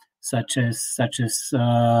 such as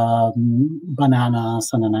bananas,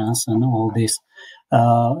 ananas, and all this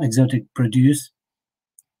exotic produce,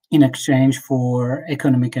 in exchange for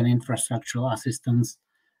economic and infrastructural assistance.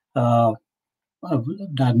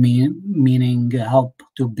 That meaning help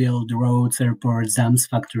to build roads, airports, dams,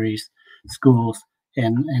 factories, schools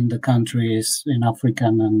in the countries, in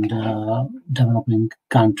African and developing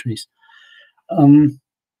countries. The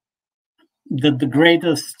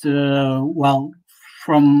greatest, well,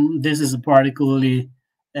 from this is particularly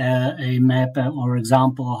a map or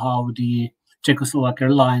example how the Czechoslovak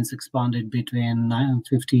Airlines expanded between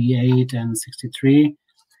 1958 and 63.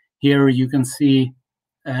 Here you can see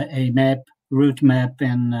a map, route map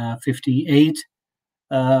in 58.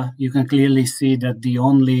 You can clearly see that the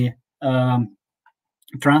only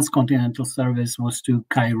transcontinental service was to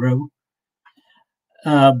Cairo.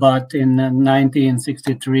 But in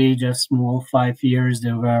 1963, just 5 years,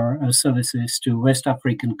 there were services to West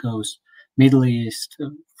African coast, Middle East,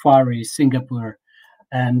 Far East, Singapore,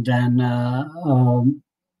 and then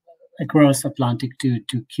across Atlantic to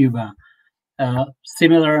Cuba.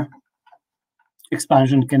 Similar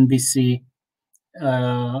expansion can be seen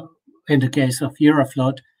in the case of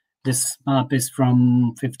Euroflot. This map is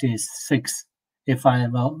from 56, if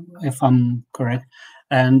I'm correct.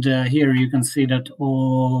 And here you can see that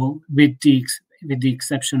all, with the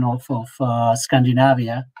exception of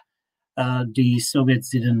Scandinavia, the Soviets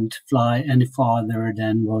didn't fly any farther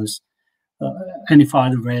than was any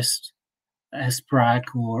farther west as Prague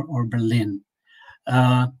or Berlin.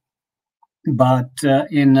 But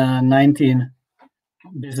in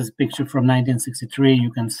this is a picture from 1963,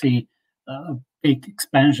 you can see a big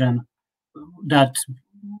expansion that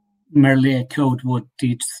merely echoed what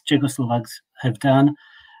the Czechoslovaks have done.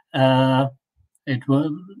 It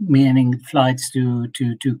was meaning flights to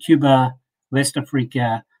Cuba, West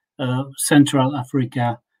Africa, Central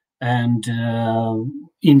Africa, and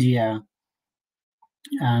India,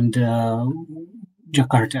 and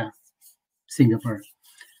Jakarta, Singapore.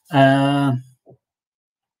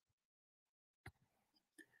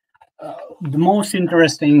 The most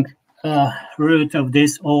interesting route of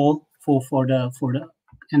this all for the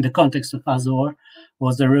in the context of Azores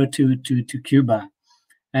was the route to Cuba,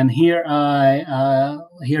 and here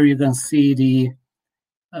here you can see the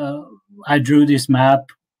I drew this map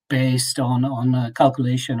based on a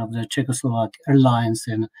calculation of the Czechoslovak Airlines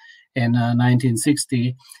in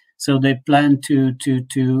 1960. So they planned to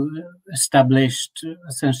establish,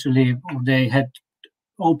 essentially they had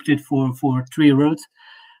opted for 3 routes,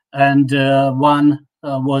 and one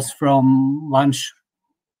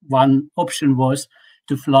option was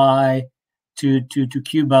to fly to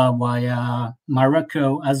Cuba via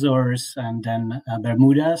Morocco, Azores, and then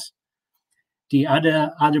Bermudas. The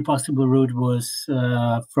other possible route was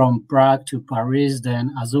from Prague to Paris,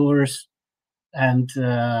 then Azores, and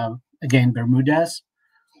again Bermudas.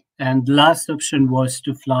 And the last option was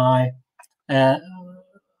to fly that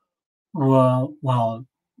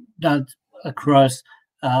across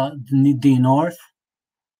the north.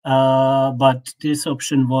 But this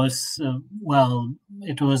option was,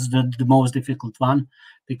 it was the most difficult one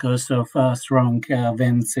because of strong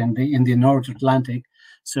winds in the North Atlantic.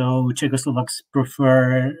 So Czechoslovaks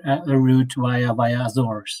prefer a route via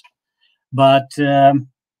Azores. But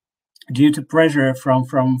due to pressure from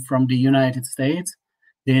the United States,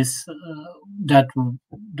 this that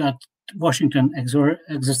Washington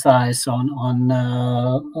exercise on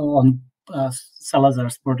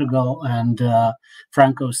Salazar's Portugal and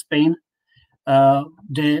Franco's Spain,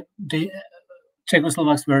 the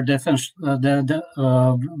Czechoslovaks were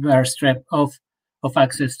stripped of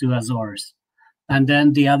access to Azores. And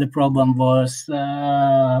then the other problem was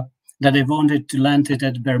that they wanted to land it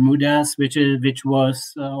at Bermudas, which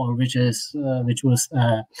was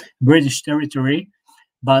British territory,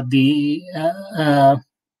 but the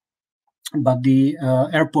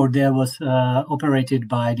airport there was operated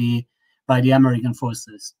by the American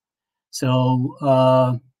forces. So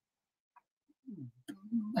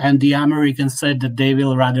and the Americans said that they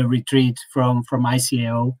will rather retreat from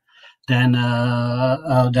ICAO than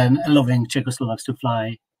allowing Czechoslovaks to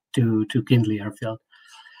fly to Kindly airfield.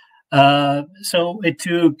 So it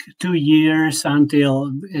took 2 years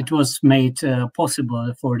until it was made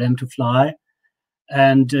possible for them to fly.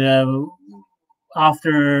 And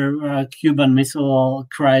after Cuban Missile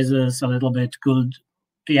Crisis, a little bit cooled,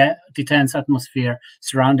 the tense atmosphere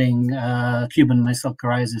surrounding Cuban Missile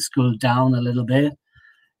Crisis cooled down a little bit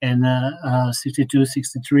in 62,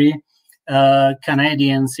 63.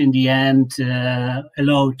 Canadians in the end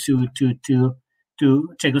allowed to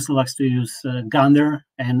Czechoslovaks to use Gander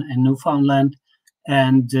and Newfoundland,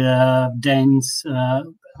 and Danes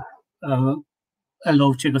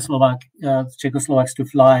allow Czechoslovaks to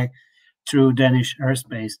fly through Danish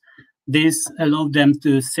airspace. This allowed them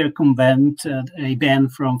to circumvent a ban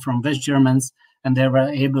from West Germans, and they were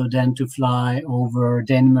able then to fly over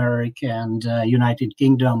Denmark and United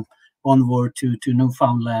Kingdom onward to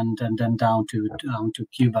Newfoundland and then down to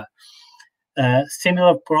Cuba.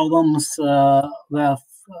 Similar problems,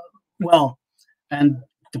 and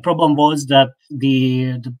the problem was that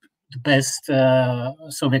the best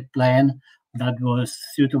Soviet plane that was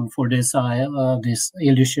suitable for this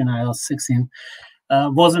Ilyushin IL-16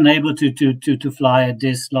 wasn't able to fly at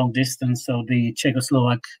this long distance. So the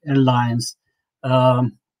Czechoslovak Airlines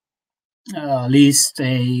leased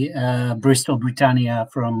a Bristol Britannia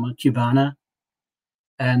from Cubana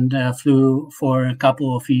and flew for a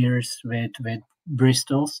couple of years with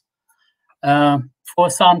Bristols. For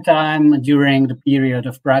some time during the period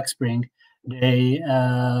of Prague Spring, they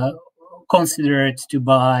considered to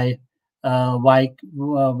buy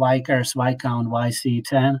Vickers Viscount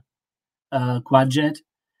YC-10 quadjet,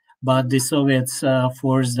 but the Soviets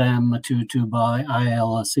forced them to buy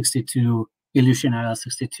IL-62, Ilyushin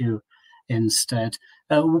IL-62 instead.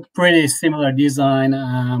 Pretty similar design.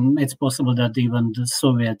 It's possible that even the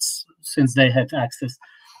Soviets, since they had access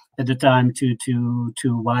at the time to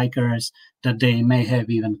Vickers, that they may have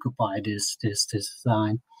even copied this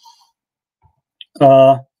design.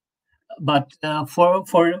 But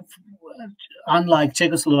unlike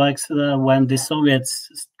Czechoslovaks, when the Soviets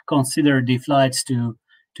considered the flights to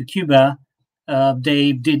Cuba,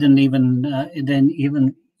 they didn't even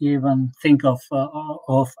think of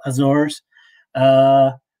Azores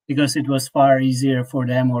because it was far easier for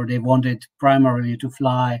them, or they wanted primarily to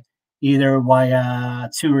fly either via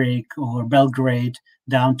Zurich or Belgrade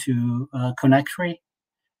down to Conakry,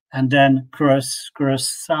 and then cross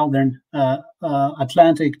southern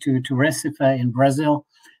Atlantic to Recife in Brazil,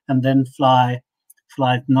 and then fly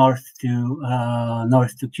north to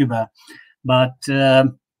Cuba. But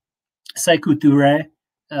Sékou Touré,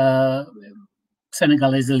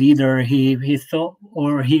 Senegalese leader, he thought,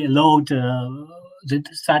 or he allowed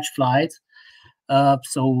such flights.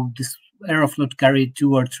 So this Aeroflot carried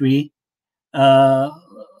 2 or 3.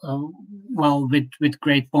 With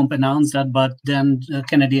great pomp announced that, but then the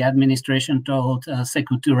Kennedy administration told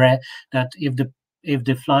Sékou Touré that if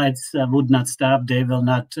the flights would not stop, they will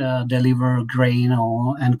not deliver grain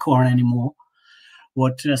and corn anymore,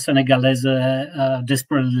 what Senegalese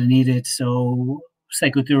desperately needed. So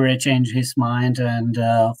Sékou Touré changed his mind and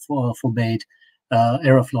forbade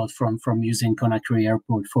Aeroflot from using Conakry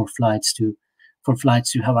Airport for flights to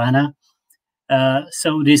Havana.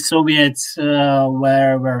 So the Soviets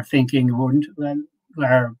were thinking,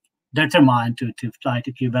 were determined to fly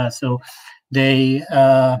to Cuba. So they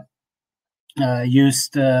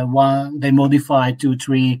they modified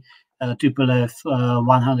 2-3 Tupolev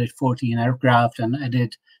 114 aircraft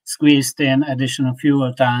and squeezed in additional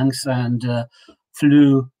fuel tanks and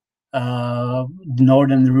flew the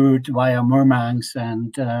northern route via Murmansk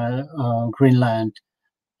and Greenland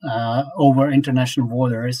over international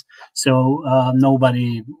waters. So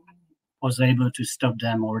nobody was able to stop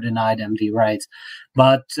them or deny them the rights.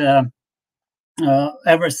 But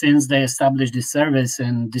ever since they established this service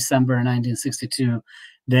in December 1962,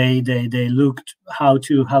 they looked how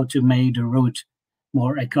to make the route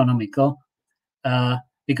more economical,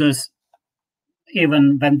 because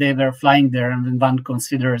even when they were flying there, and when one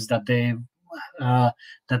considers that they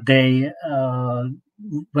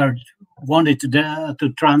wanted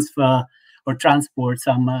to transfer or transport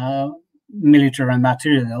some military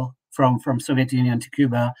material from Soviet Union to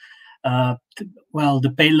Cuba,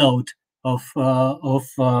 the payload of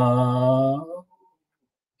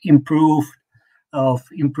improved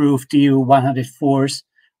Tu-104s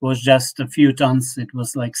was just a few tons. It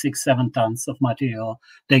was like 6-7 tons of material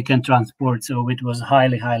they can transport. So it was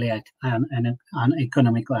highly an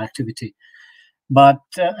economical activity. But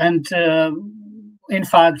in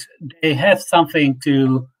fact, they have something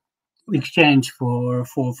to exchange for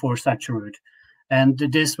such a route, and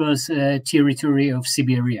this was territory of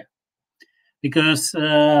Siberia, because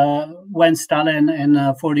when Stalin in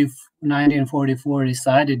 1944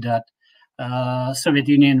 decided that Soviet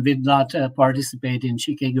Union would not participate in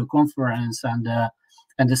Chicago Conference, and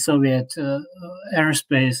the Soviet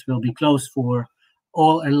airspace will be closed for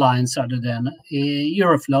all airlines other than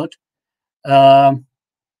Aeroflot.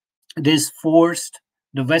 This forced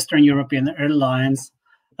the Western European airlines,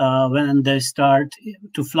 when they start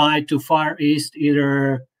to fly to Far East,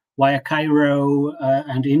 either via Cairo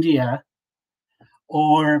and India,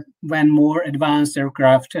 or when more advanced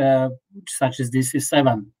aircraft, such as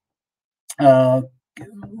DC-7,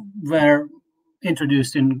 were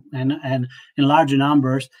introduced in large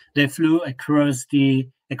numbers. They flew across the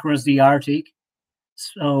Arctic,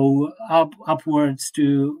 so upwards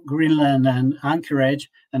to Greenland and Anchorage,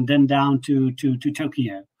 and then down to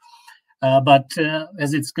Tokyo. But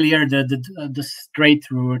as it's clear that the straight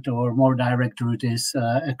route or more direct route is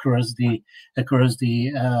still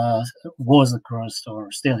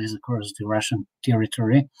is across the Russian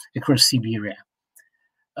territory, across Siberia.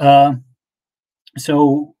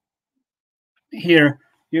 So here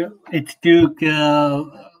it took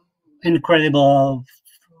incredible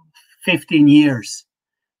 15 years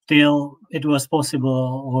till it was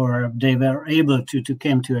possible, or they were able to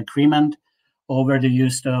come to agreement over the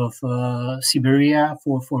use of Siberia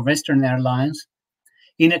for Western airlines,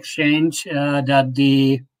 in exchange that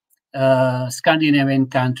the Scandinavian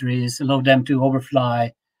countries allowed them to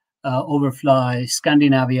overfly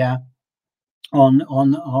Scandinavia on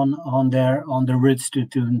the routes to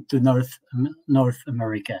North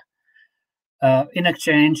America. In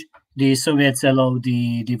exchange, the Soviets allowed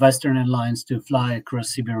the Western airlines to fly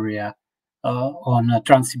across Siberia on a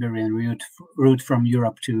Trans-Siberian route from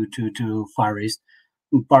Europe to Far East,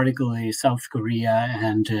 particularly South Korea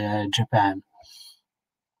and Japan.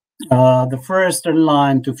 The first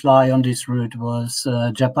airline to fly on this route was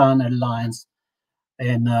Japan Airlines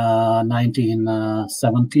in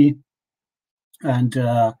 1970, and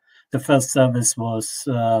the first service was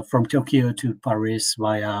from Tokyo to Paris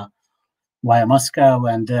via Moscow,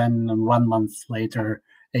 and then 1 month later,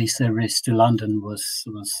 a service to London was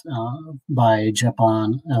by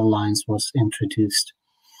Japan Airlines was introduced.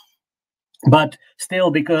 But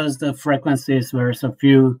still, because the frequencies were so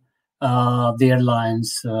few, the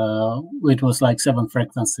airlines, it was like 7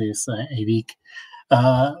 frequencies a week.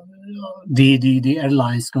 The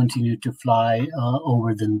airlines continued to fly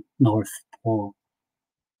over the North Pole.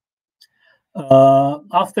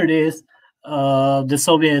 After this, the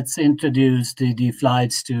Soviets introduced the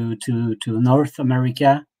flights to North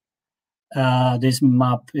America. This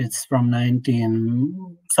map is from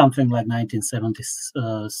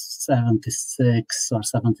 1976 or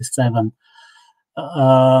 77,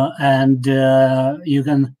 and you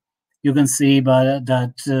can see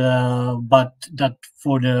that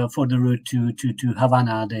for the route to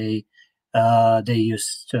Havana they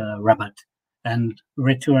used Rabat and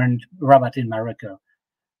returned Rabat in Morocco.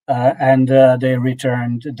 And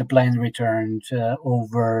the plane returned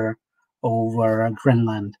over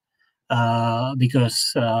Greenland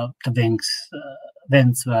because the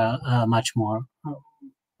winds were much more,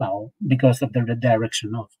 because of the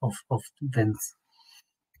direction of winds.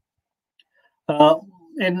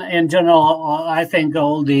 In general, I think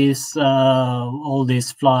all these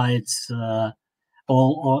flights,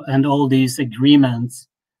 all these agreements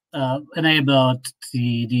enabled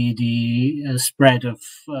the spread of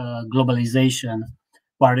globalization,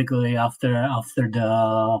 particularly after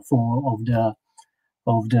the fall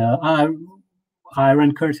of the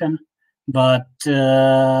Iron Curtain. But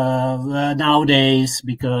nowadays,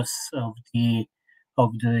 because of the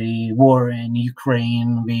war in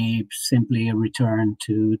Ukraine, we simply return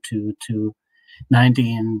to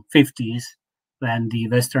 1950s, when the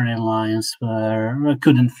Western airlines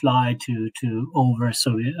couldn't fly to over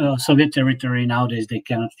Soviet territory. Nowadays, they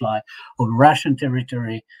cannot fly over Russian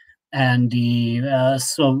territory, and the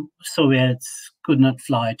Soviets could not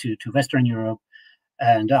fly to Western Europe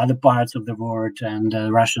and other parts of the world, and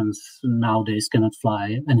Russians nowadays cannot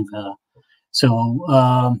fly anywhere.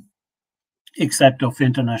 So, except of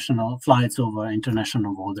international flights over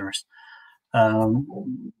international borders.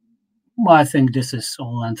 I think this is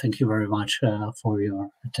all, and thank you very much for your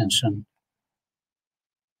attention.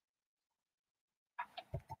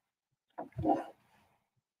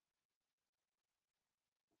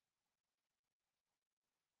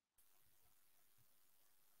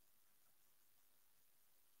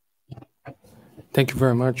 Thank you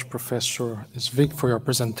very much, Professor Svik, for your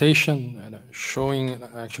presentation and showing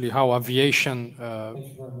actually how aviation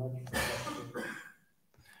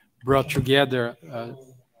brought together.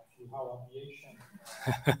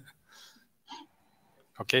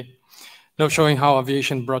 Okay. Now showing how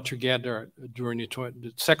aviation brought together during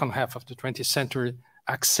the second half of the 20th century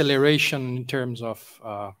acceleration in terms of,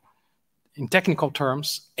 in technical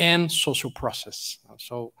terms, and social process.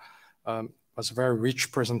 So it was a very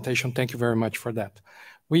rich presentation. Thank you very much for that.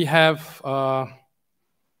 We have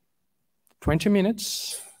 20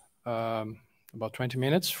 minutes, about 20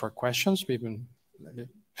 minutes for questions, even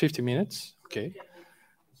 50 minutes. Okay.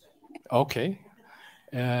 Okay.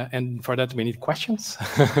 And for that, we need questions.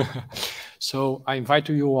 So I invite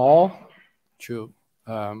you all to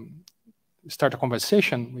start a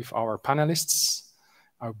conversation with our panelists.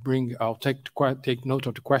 I'll take note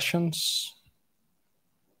of the questions.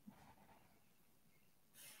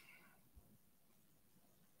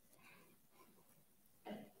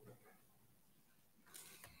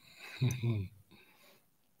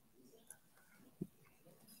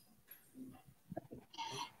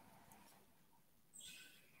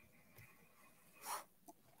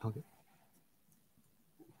 Okay.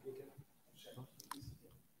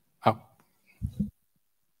 Oh.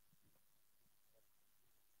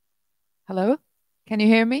 Hello, can you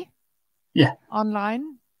hear me? Yeah.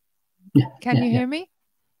 Online? Yeah. Can you hear me?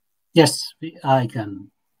 Yes, I can.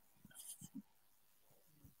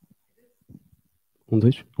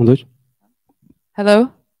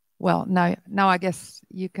 Hello? Well, now I guess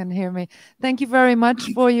you can hear me. Thank you very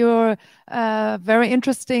much for your very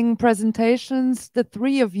interesting presentations, the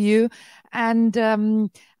three of you. And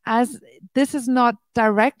as this is not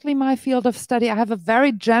directly my field of study, I have a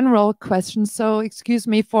very general question. So excuse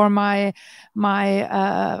me for my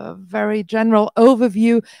very general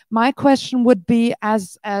overview. My question would be,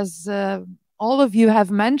 as all of you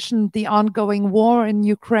have mentioned the ongoing war in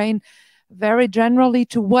Ukraine, very generally,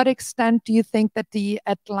 to what extent do you think that the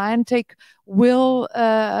Atlantic will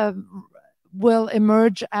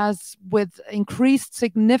emerge as with increased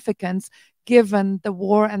significance given the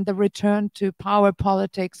war and the return to power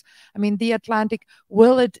politics? I mean, the Atlantic,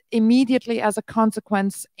 will it immediately as a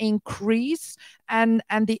consequence increase? And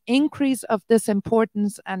the increase of this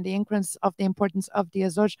importance and the increase of the importance of the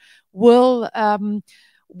Azores will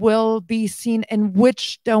be seen in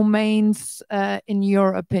which domains, in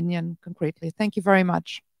your opinion, concretely? Thank you very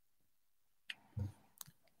much.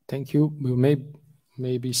 Thank you. We may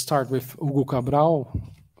maybe start with Hugo Cabral,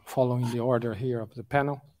 following the order here of the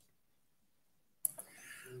panel.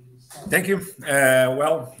 Thank you.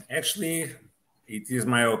 Well, actually, it is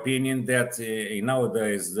my opinion that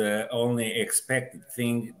nowadays the only expected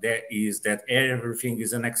thing is that everything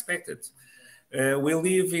is unexpected. We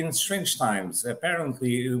live in strange times.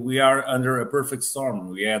 Apparently, we are under a perfect storm.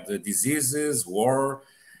 We have the diseases, war,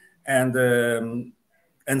 and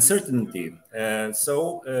uncertainty.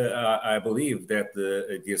 So I believe that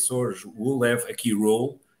the Azores will have a key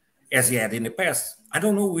role, as he had in the past. I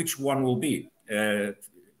don't know which one will be.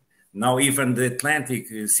 Now even the Atlantic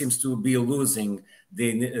seems to be losing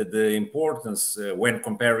the importance when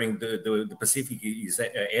comparing the Pacific is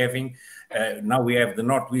having. Now we have the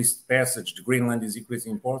Northwest Passage, the Greenland is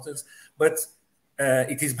increasing importance, but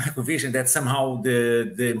it is my vision that somehow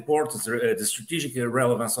the importance, the strategic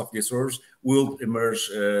relevance of the Azores will emerge.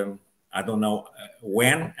 I don't know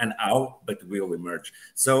when and how, but will emerge.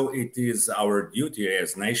 So it is our duty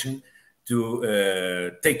as a nation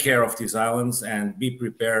to take care of these islands and be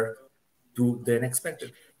prepared to the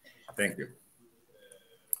unexpected. Thank you.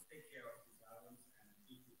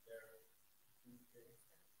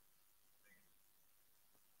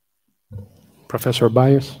 Professor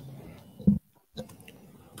Byers.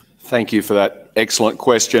 Thank you for that excellent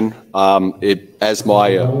question. As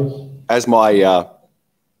my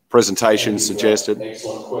presentation suggested,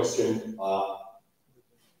 excellent question.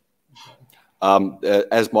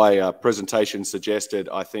 As my presentation suggested,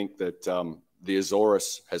 I think that the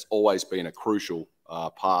Azores has always been a crucial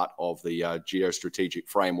part of the geostrategic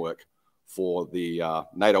framework for the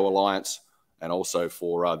NATO alliance and also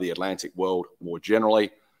for the Atlantic world more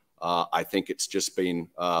generally. I think it's just been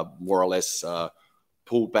more or less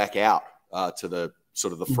pulled back out to the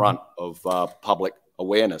sort of the front of public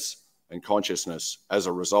awareness and consciousness as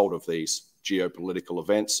a result of these geopolitical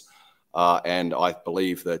events. And I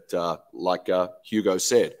believe that, like Hugo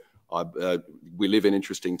said, we live in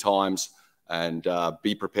interesting times, and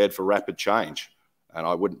be prepared for rapid change. And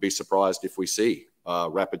I wouldn't be surprised if we see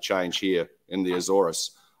rapid change here in the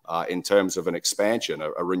Azores in terms of an expansion,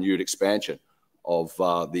 a renewed expansion of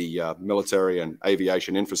the military and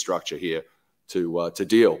aviation infrastructure here to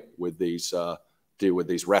deal with these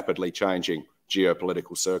rapidly changing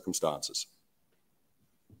geopolitical circumstances.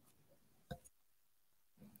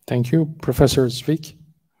 Thank you, Professor Svik.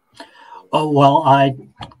 Oh, well, I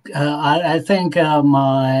think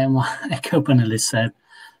my co-panelist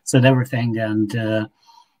said everything, and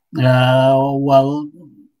well,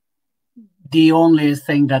 the only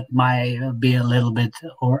thing that might be a little bit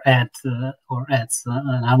or at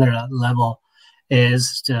another level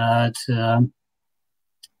is that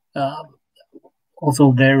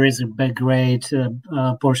also there is a great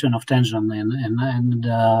portion of tension in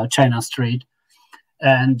China Strait,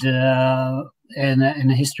 and in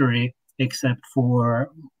history, except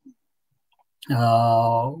for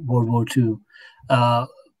World War II,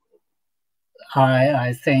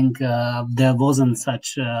 I think there wasn't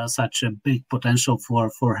such a big potential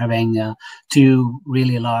for having two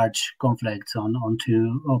really large conflicts on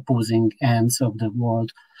two opposing ends of the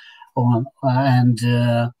world, and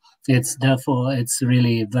it's therefore it's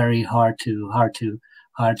really very hard to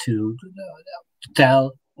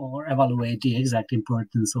tell or evaluate the exact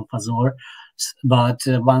importance of Azores. But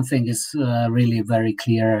one thing is really very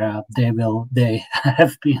clear: they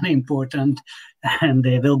have been important, and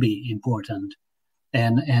they will be important,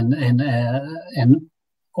 and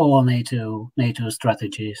all NATO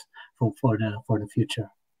strategies for the future.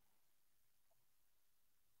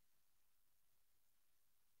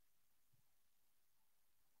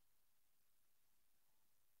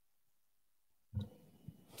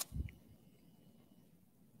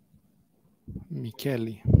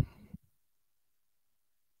 Michele.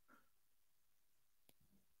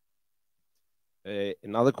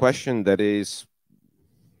 Another question that is,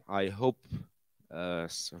 I hope,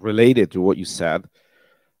 related to what you said.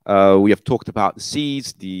 We have talked about the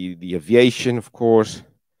seas, the aviation, of course,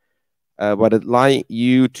 but I'd like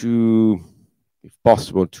you to, if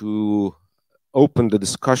possible, to open the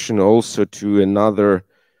discussion also to another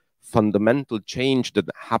fundamental change that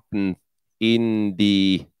happened in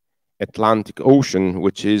the Atlantic Ocean,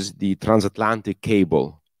 which is the transatlantic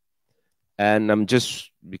cable. And I'm just,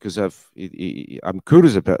 because I'm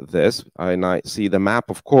curious about this, and I see the map,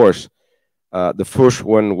 of course. The first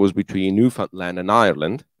one was between Newfoundland and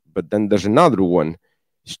Ireland, but then there's another one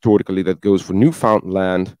historically that goes from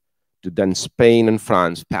Newfoundland to then Spain and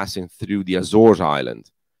France, passing through the Azores Island.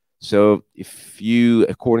 So if you,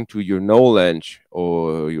 according to your knowledge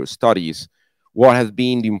or your studies, what has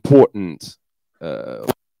been the importance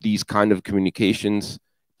these kind of communications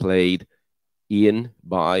played in,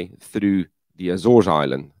 by, through the Azores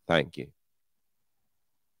Island? Thank you.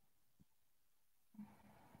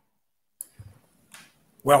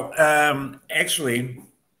 Well, actually,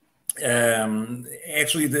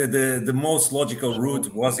 the most logical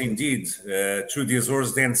route was indeed through the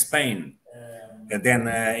Azores, then Spain, then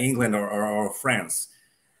England or France.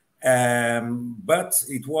 But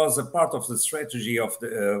it was a part of the strategy of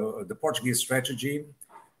the Portuguese strategy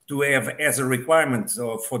to have as a requirement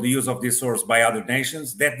for the use of this source by other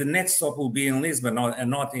nations that the next stop will be in Lisbon and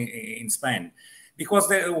not in Spain, because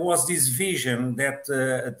there was this vision that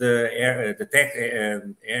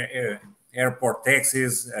airport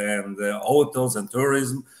taxis and hotels and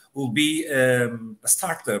tourism will be a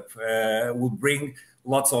startup, would bring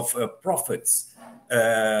lots of profits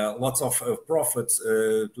to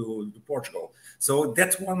Portugal. So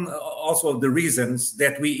that's one also of the reasons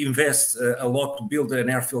that we invest a lot to build an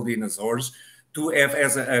airfield in Azores, to have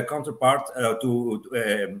as a counterpart,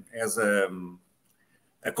 as a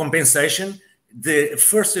compensation, the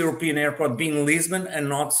first European airport being Lisbon and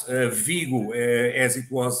not Vigo, as it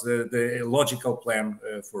was the logical plan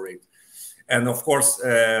for it. And of course,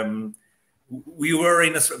 we were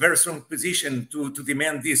in a very strong position to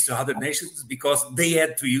demand this to other nations, because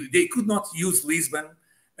they could not use Lisbon,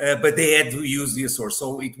 but they had to use the Azores.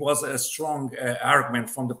 So it was a strong argument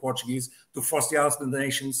from the Portuguese to force the other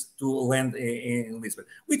nations to land in Lisbon,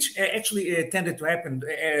 which actually tended to happen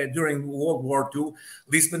during World War II.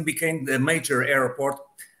 Lisbon became the major airport,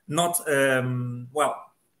 not only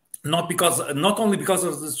because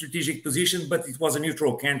of the strategic position, but it was a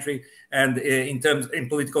neutral country, and in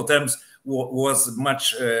political terms, was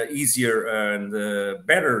much easier and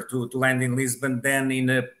better to land in Lisbon than in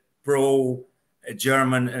a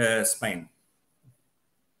pro-German Spain.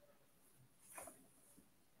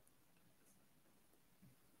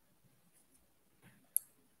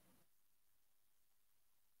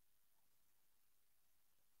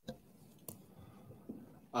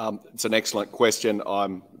 It's an excellent question.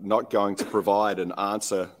 I'm not going to provide an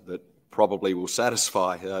answer that probably will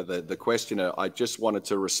satisfy the questioner. I just wanted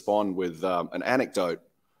to respond with an anecdote.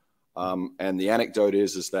 And the anecdote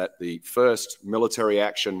is that the first military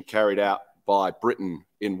action carried out by Britain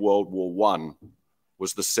in World War I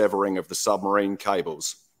was the severing of the submarine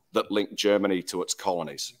cables that linked Germany to its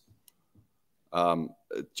colonies.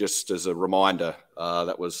 Just as a reminder,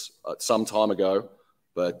 that was some time ago,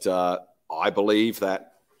 but I believe that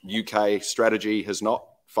UK strategy has not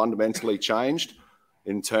fundamentally changed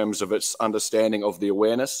in terms of its understanding of the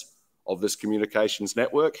awareness of this communications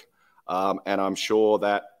network. And I'm sure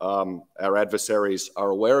that our adversaries are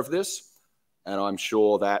aware of this, and I'm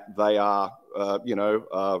sure that they are,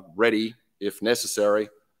 ready, if necessary,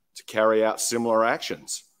 to carry out similar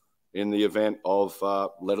actions in the event of,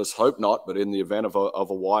 let us hope not, but in the event of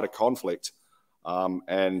a wider conflict.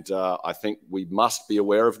 I think we must be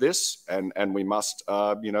aware of this, and we must,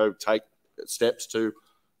 take steps to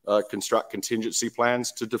construct contingency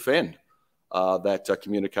plans to defend that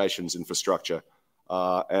communications infrastructure.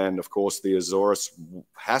 And of course, the Azores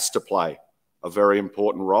has to play a very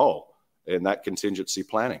important role in that contingency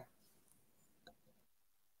planning.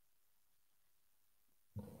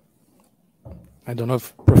 I don't know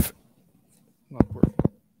if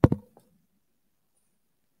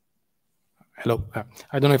hello.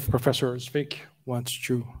 I don't know if Professor Svik wants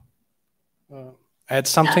to add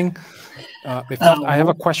something. I have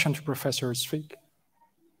a question to Professor Svik.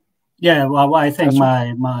 Yeah, well, I think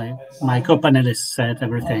my co-panelist said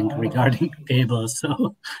everything regarding cables.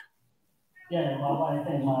 So yeah, well, I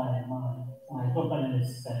think my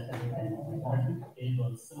co-panelist said everything regarding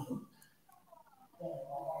cables. So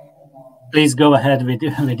please go ahead with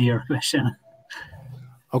your question.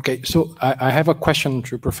 Okay, so I have a question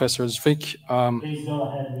to Professor Svik. Please go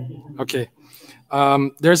ahead. Okay,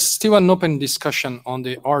 there's still an open discussion on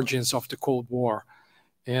the origins of the Cold War,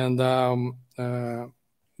 and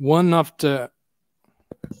one of the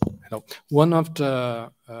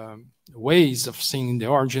ways of seeing the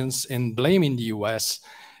origins and blaming the U.S.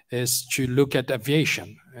 is to look at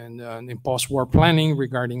aviation and in post-war planning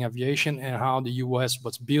regarding aviation and how the U.S.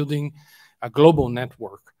 was building a global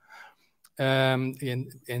network.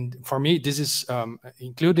 And for me, this is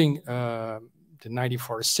including the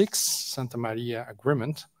 1946 Santa Maria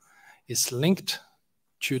Agreement is linked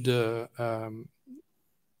to the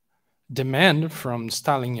demand from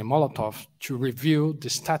Stalin and Molotov to review the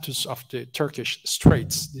status of the Turkish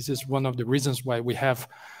Straits. This is one of the reasons why we have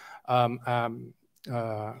a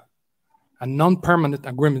non-permanent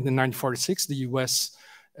agreement in 1946. The U.S.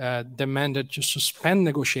 demanded to suspend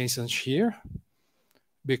negotiations here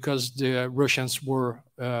because the Russians were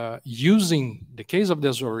using the case of the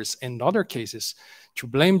Azores and other cases to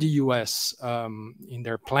blame the U.S. In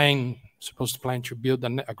their supposed plan to build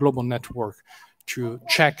a global network to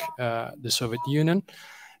check the Soviet Union.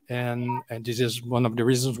 And this is one of the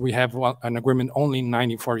reasons we have an agreement only in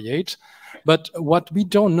 1948. But what we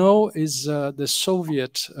don't know is the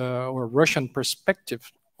Soviet or Russian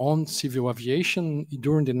perspective on civil aviation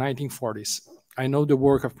during the 1940s. I know the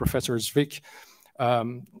work of Professor Svik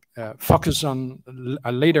focus on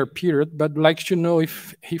a later period, but I'd like to know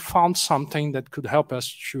if he found something that could help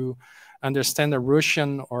us to understand a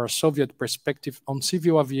Russian or a Soviet perspective on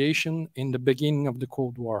civil aviation in the beginning of the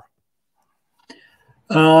Cold War.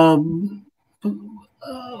 Well,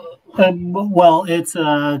 it's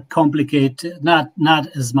a complicated, not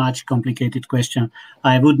as much complicated question.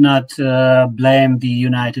 I would not blame the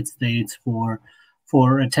United States for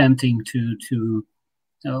attempting to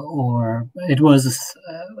or it was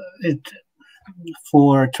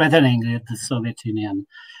for threatening the Soviet Union.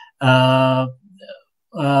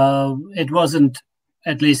 It wasn't,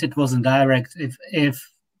 at least it wasn't direct. If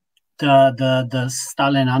the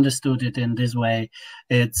Stalin understood it in this way,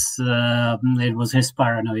 it was his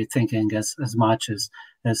paranoid thinking as much as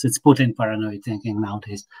it's Putin paranoid thinking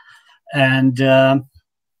nowadays. And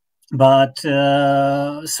but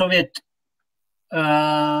Soviet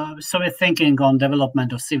thinking on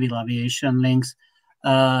development of civil aviation links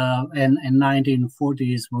in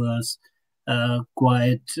 1940s was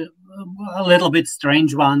quite a little bit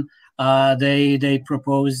strange one. They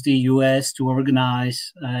proposed the U.S. to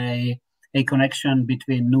organize a connection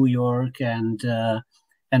between New York and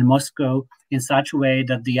Moscow in such a way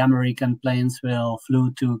that the American planes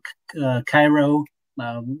flew to Cairo.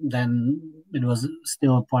 Then it was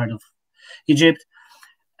still a part of Egypt.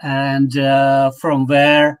 And from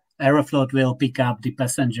there, Aeroflot will pick up the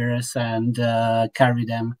passengers and carry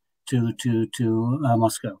them to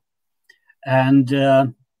Moscow. And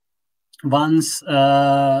once,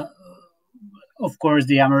 of course,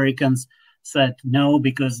 the Americans said no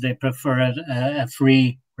because they preferred a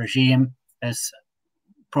free regime, as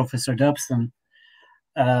Professor Dobson,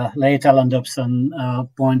 late Alan Dobson,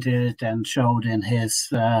 pointed and showed in his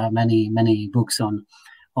many books on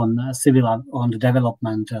the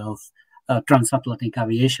development of transatlantic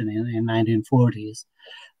aviation in 1940s,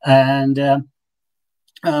 and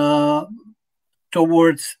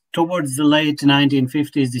towards the late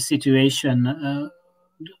 1950s, the situation,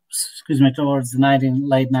 towards the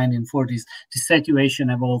late 1940s, the situation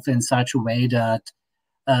evolved in such a way that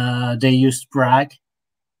they used Prague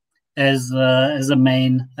as a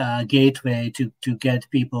main gateway to get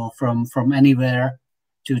people from anywhere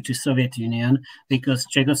to Soviet Union, because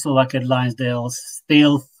Czechoslovak airlines, they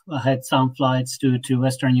still had some flights to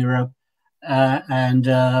Western Europe, and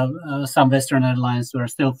some Western airlines were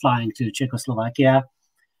still flying to Czechoslovakia,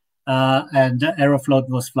 and Aeroflot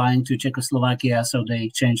was flying to Czechoslovakia, so they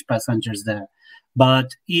exchanged passengers there.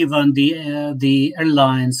 But even the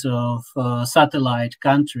airlines of satellite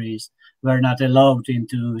countries were not allowed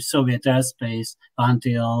into Soviet airspace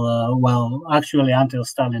until, well, actually until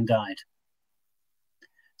Stalin died.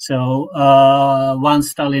 So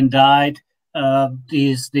once Stalin died,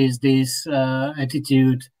 this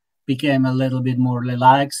attitude became a little bit more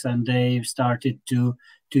relaxed, and they started to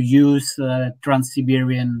use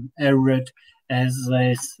Trans-Siberian air route as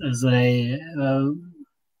a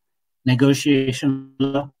negotiation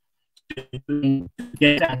to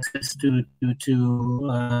get access to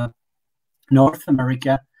North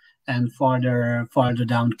America and farther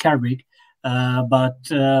down Caribbean. But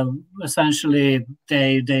essentially,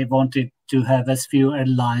 they wanted to have as few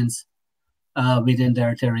airlines within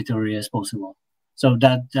their territory as possible. So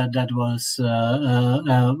that was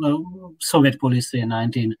Soviet policy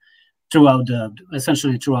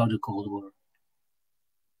essentially throughout the Cold War.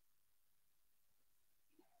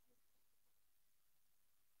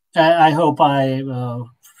 I hope I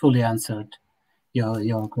fully answered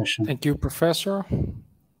your question. Thank you, Professor.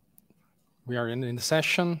 We are in the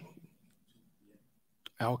session.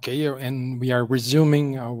 Okay, and we are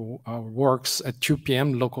resuming our works at 2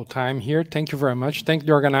 p.m. local time here. Thank you very much. Thank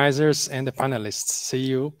the organizers and the panelists. See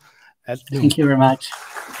you at noon. Thank you very much.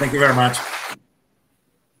 Thank you very much.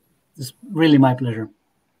 It's really my pleasure.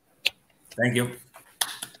 Thank you.